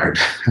work hard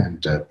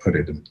and put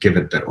it and give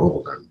it their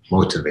all and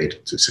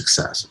motivated to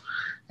success.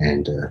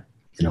 And,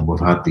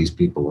 without these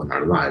people in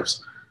our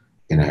lives,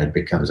 it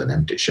becomes an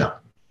empty shell.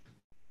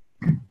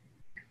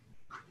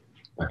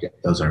 Okay,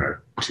 those are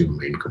our two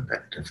main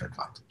competitive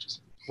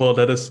advantages. Well,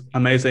 that is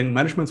amazing.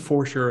 Management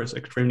for sure is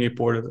extremely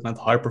important, and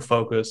hyper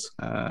focus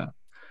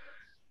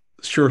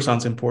sure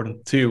sounds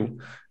important too.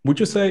 Would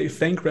you say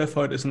vein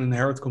graphite is an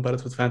inherent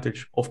competitive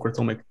advantage of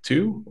Gratomic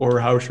too, or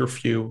how is your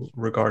view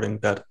regarding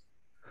that?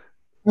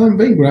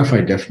 Vein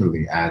graphite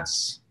definitely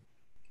adds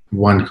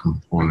one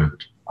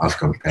component of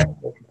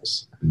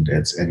competitiveness, and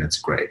it's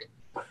great.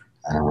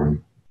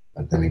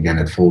 But then again,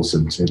 it falls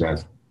into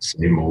that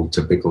same old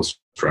typical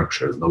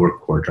structure, lower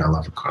quartile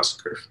of a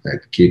cost curve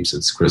that keeps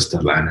its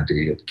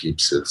crystallinity, it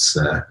keeps its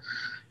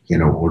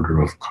order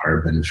of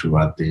carbon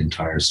throughout the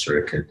entire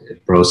circuit.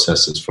 It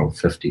processes from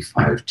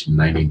 55 to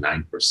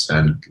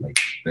 99% like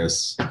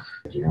this.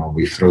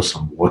 We throw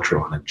some water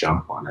on it,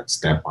 jump on it,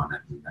 step on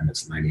it, and then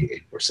it's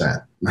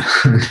 98%.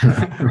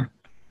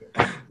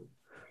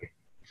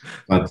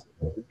 But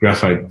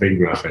vein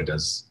graphite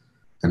has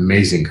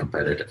amazing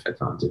competitive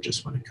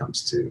advantages when it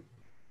comes to,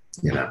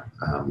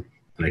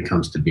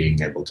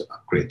 being able to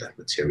upgrade that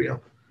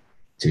material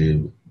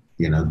to,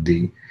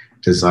 the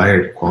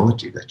desired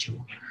quality that you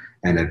want.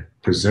 And it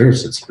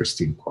preserves its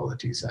pristine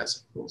qualities as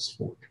it goes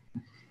forward.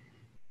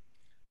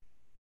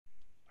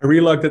 I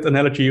really like that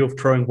analogy of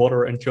throwing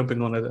water and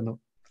jumping on it, and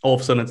all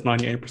of a sudden it's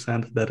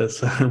 98%. That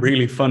is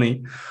really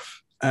funny.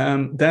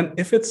 Then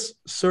if it's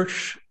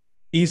such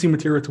easy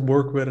material to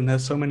work with and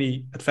has so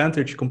many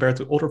advantages compared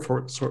to other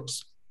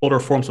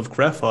forms of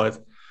graphite,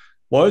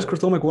 why is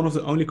Gratomic one of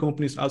the only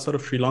companies outside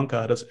of Sri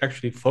Lanka that's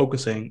actually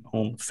focusing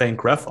on vein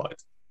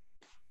graphite?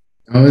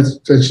 Oh, it's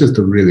just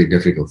a really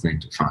difficult thing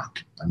to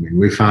find. I mean,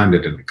 we found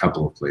it in a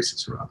couple of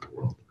places around the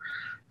world.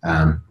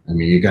 I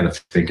mean, you got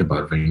to think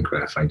about vein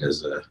graphite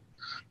as a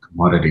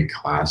commodity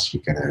class.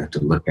 You got to have to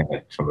look at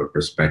it from a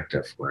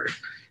perspective where,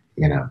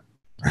 you know,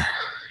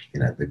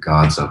 the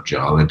gods of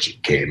geology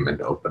came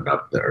and opened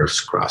up the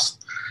Earth's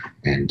crust,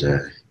 and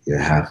you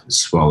have a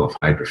swell of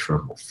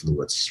hydrothermal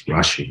fluids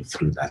rushing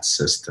through that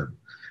system,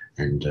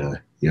 and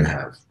you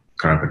have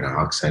carbon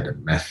dioxide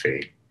and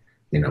methane,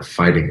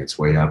 fighting its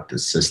way up the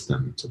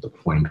system to the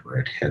point where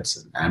it hits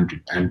an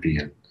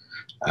ambient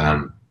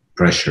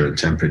pressure and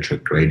temperature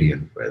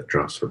gradient where it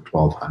drops from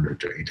 1200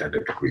 to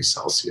 800 degrees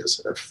Celsius.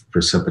 And it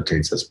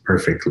precipitates as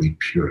perfectly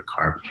pure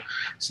carbon.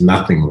 It's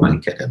nothing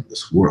like it in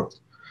this world.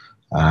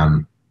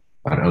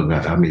 But oh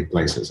God, how many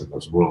places in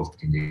this world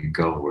can you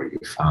go where you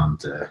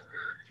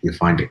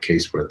find a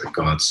case where the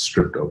gods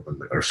stripped open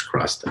the Earth's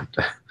crust and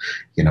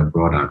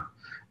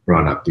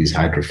brought up these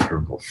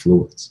hydrothermal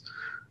fluids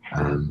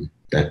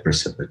that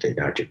precipitate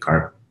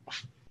hydrocarbon.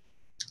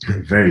 A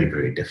very,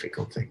 very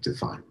difficult thing to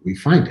find. We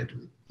find it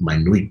in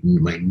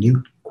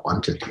minute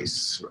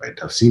quantities, right?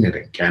 I've seen it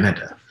in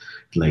Canada,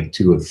 like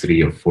 2 or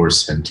 3 or 4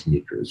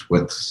 centimeters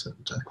widths,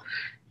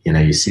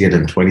 and you see it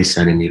in 20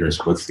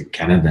 centimeters width in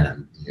Canada,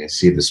 and you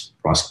see this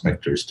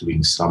prospectors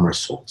doing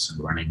somersaults and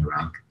running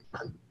around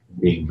and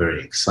being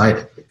very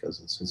excited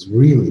because it's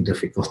really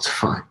difficult to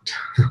find.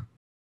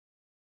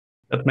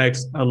 That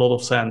makes a lot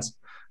of sense.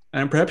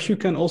 And perhaps you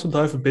can also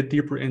dive a bit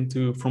deeper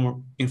into, from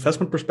an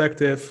investment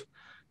perspective,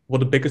 what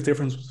the biggest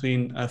difference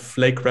between a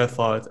flake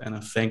graphite and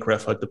a vein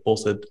graphite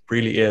deposit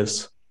really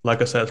is,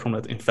 like I said, from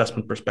that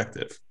investment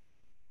perspective.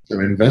 From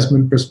an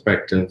investment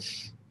perspective,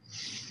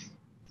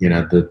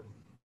 that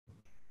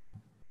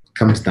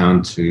comes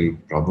down to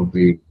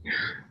probably,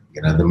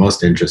 the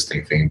most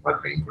interesting thing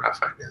about vein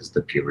graphite is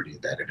the purity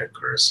that it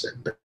occurs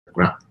in the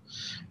ground.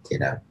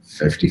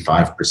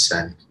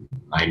 55%,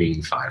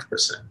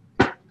 95%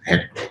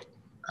 head grade.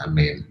 I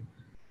mean,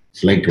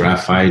 flake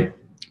graphite,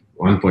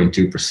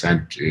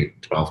 1.2% to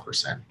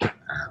 12%.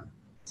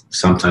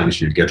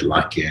 Sometimes you get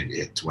lucky and you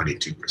hit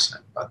 22%,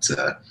 but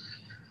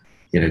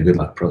good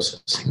luck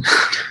processing.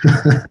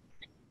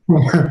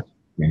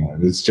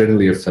 It's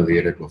generally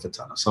affiliated with a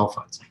ton of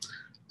sulfides.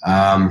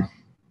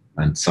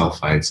 And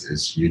sulfides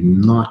is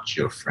not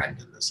your friend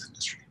in this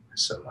industry.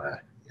 So,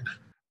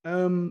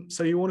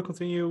 So you want to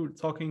continue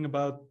talking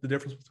about the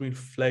difference between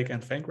flake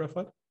and vein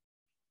graphite?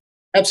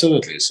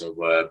 Absolutely. So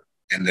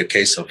in the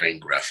case of vein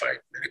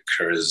graphite, it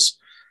occurs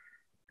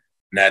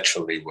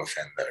naturally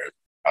within the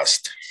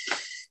crust.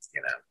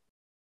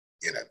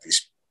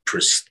 These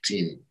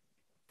pristine,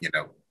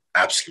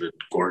 absolute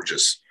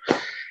gorgeous,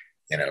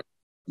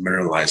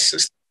 mineralized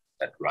systems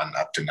that run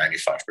up to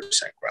 95%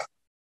 graphite.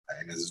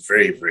 And it's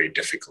very, very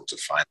difficult to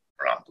find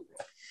around the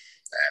world.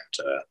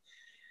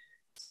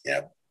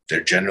 And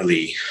they're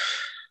generally,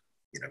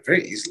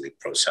 very easily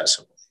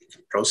processable. You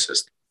can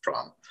process them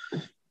from,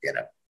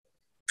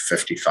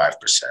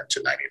 55% to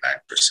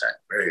 99%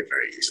 very,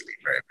 very easily,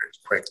 very, very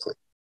quickly.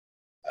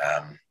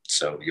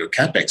 So your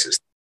CapEx is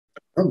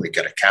normally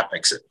get a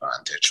CapEx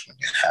advantage when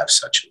you have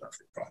such a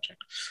lovely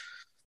project.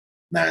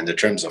 Now, in the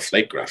terms of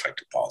flake graphite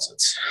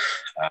deposits,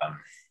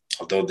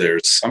 although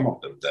there's some of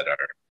them that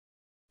are,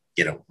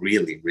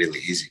 really, really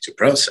easy to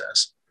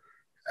process,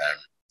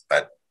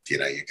 but you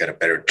get a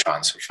better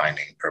chance of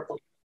finding purple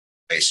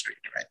Bay Street,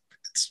 right?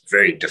 It's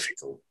very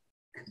difficult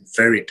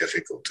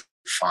to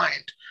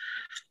find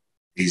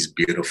these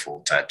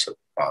beautiful types of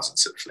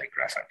deposits of flake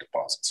graphite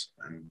deposits.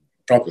 And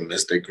the problem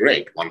is they're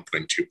great,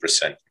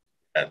 1.2%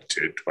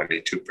 to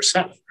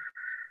 22%.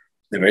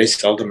 Very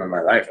seldom in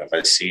my life have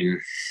I seen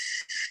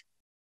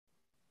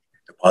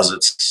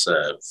deposits,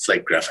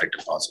 flake graphite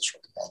deposits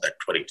from all that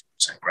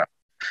 22% graphite.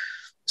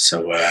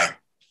 So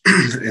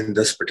in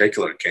this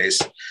particular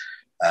case,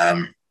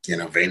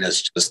 vein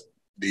is just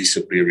the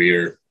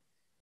superior,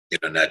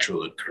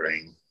 natural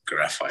occurring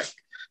graphite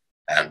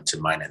to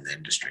mine in the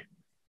industry.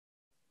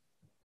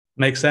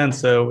 Makes sense.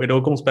 So it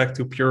all comes back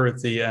to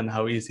purity and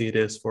how easy it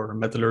is for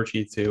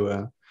metallurgy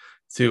to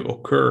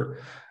occur.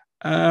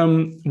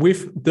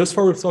 Thus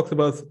far we've talked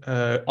about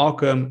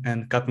Aukam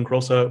and Capim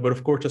Grosso, but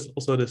of course there's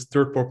also this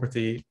third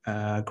property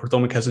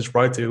Gratomic has its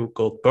right to,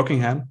 called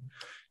Buckingham.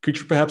 Could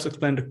you perhaps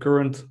explain the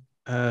current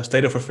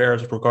state of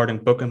affairs regarding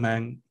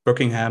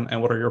Buckingham,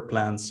 and what are your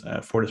plans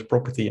for this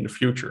property in the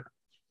future?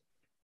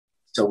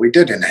 So we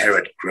did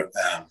inherit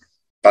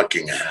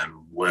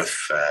Buckingham with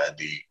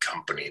the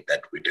company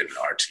that we did an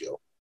RTO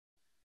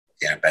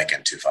back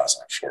in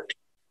 2014.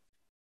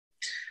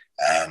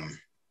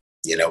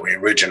 We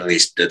originally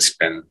did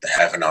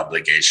have an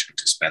obligation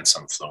to spend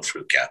some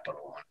flow-through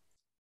capital.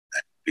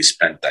 And we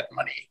spent that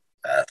money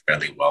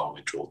fairly well.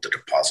 We drilled the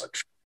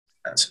deposit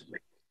extensively.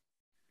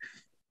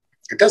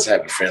 It does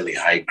have a fairly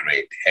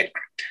high-grade head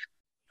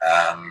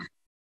grade.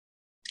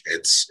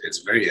 It's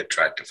very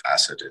attractive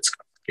asset. It's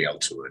got scale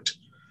to it.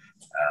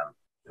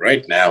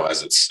 Right now,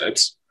 as it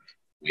sits,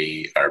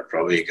 we are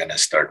probably going to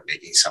start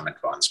making some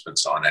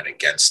advancements on it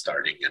again,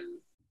 starting in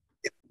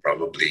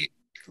probably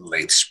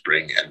late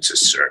spring into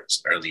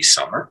early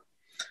summer.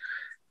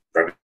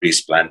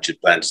 properties plan to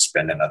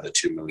spend another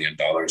 $2 million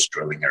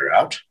drilling her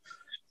out,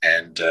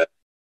 and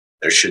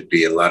there should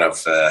be a lot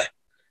of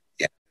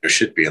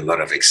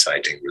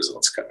exciting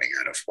results coming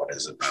out of what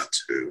is about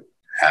to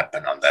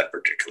happen on that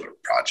particular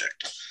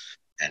project,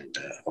 and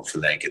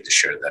hopefully I get to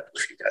share that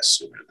with you guys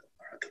sooner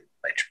than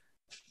later.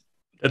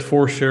 That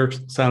for sure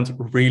sounds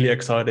really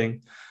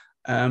exciting.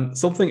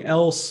 Something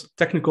else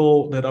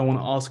technical that I want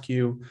to ask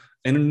you.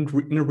 In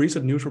a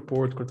recent news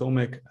report,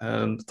 Gratomic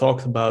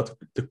talked about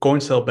the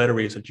coin cell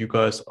batteries that you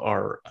guys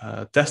are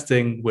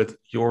testing with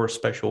your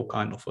special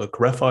kind of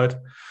graphite.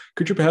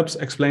 Could you perhaps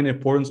explain the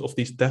importance of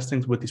these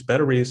testings with these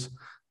batteries,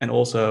 and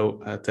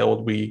also tell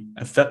what we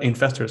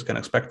investors can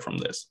expect from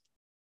this?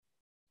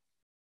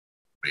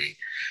 We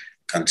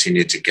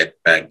continue to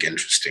get back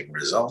interesting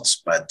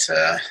results, but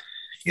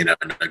in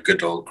a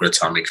good old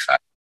Gratomic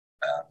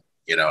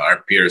fashion,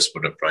 our peers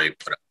would have probably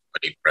put up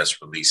 20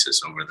 press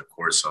releases over the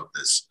course of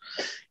this,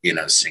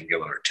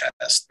 singular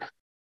test.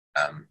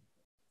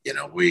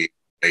 We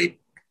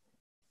wait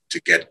to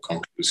get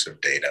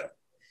conclusive data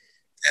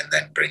and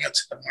then bring it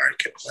to the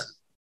market when,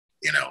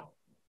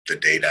 the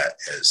data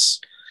is,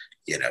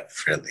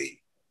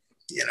 fairly,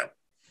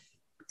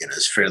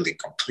 is fairly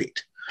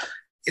complete.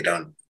 You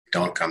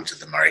don't come to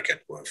the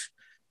market with,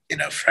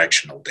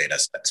 fractional data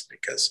sets,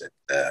 because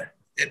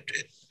it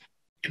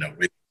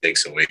really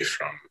takes away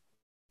from,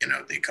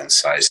 the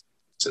concise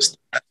system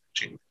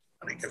messaging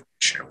when you give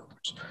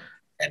shareholders,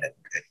 and it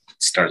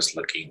starts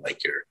looking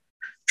like you're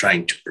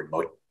trying to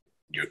promote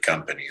your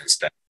company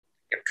instead of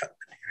your company.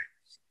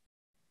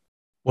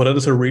 Well, that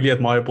is a really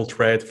admirable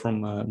trait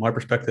from my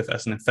perspective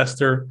as an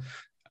investor.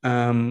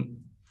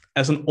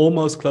 As an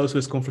almost close to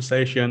this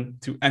conversation,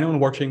 to anyone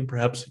watching,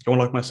 perhaps you're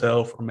like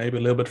myself, or maybe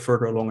a little bit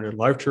further along in their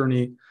life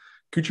journey,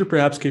 could you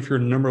perhaps give your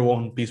number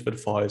one piece of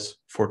advice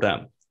for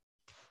them?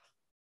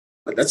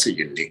 But that's a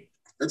unique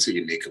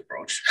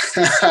approach.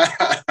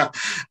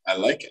 I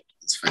like it.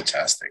 It's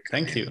fantastic.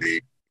 Thank you.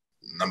 The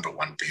number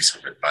one piece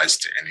of advice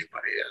to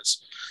anybody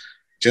is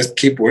just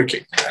keep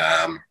working.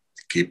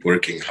 Keep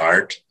working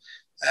hard.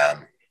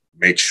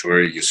 Make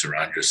sure you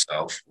surround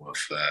yourself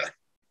with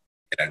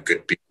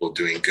good people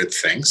doing good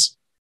things,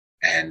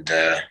 and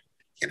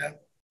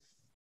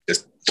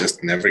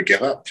just never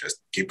give up.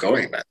 Just keep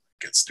going, man.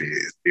 It's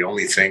the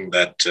only thing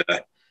that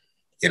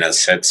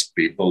sets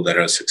people that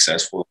are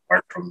successful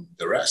apart from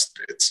the rest.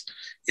 It's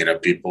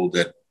people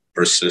that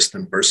persist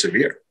and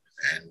persevere,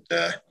 and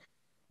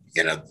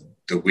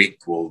the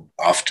weak will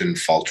often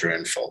falter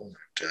and fall,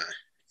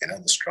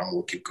 and the strong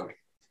will keep going.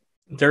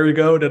 There you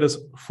go. That is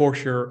for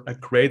sure a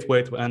great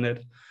way to end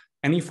it.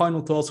 Any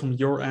final thoughts from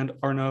your end,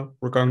 Arno,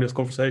 regarding this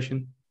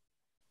conversation?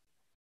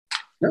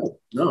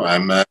 No,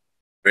 I'm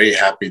very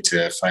happy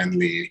to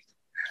finally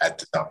had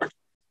this opportunity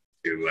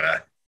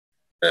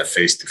to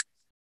face-to-face.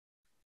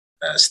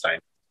 Stein,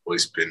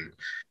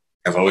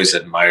 I've always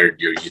admired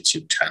your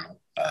YouTube channel.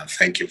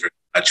 Thank you very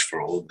much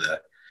for all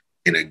the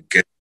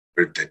good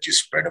word that you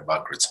spread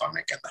about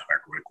Gratomic and the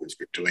hard work we've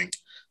been doing,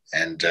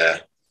 and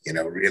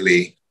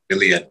really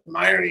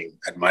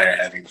admire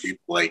having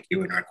people like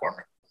you in our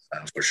corner,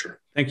 for sure.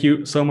 Thank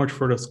you so much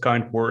for those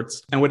kind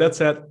words. And with that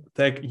said,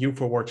 thank you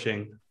for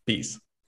watching. Peace.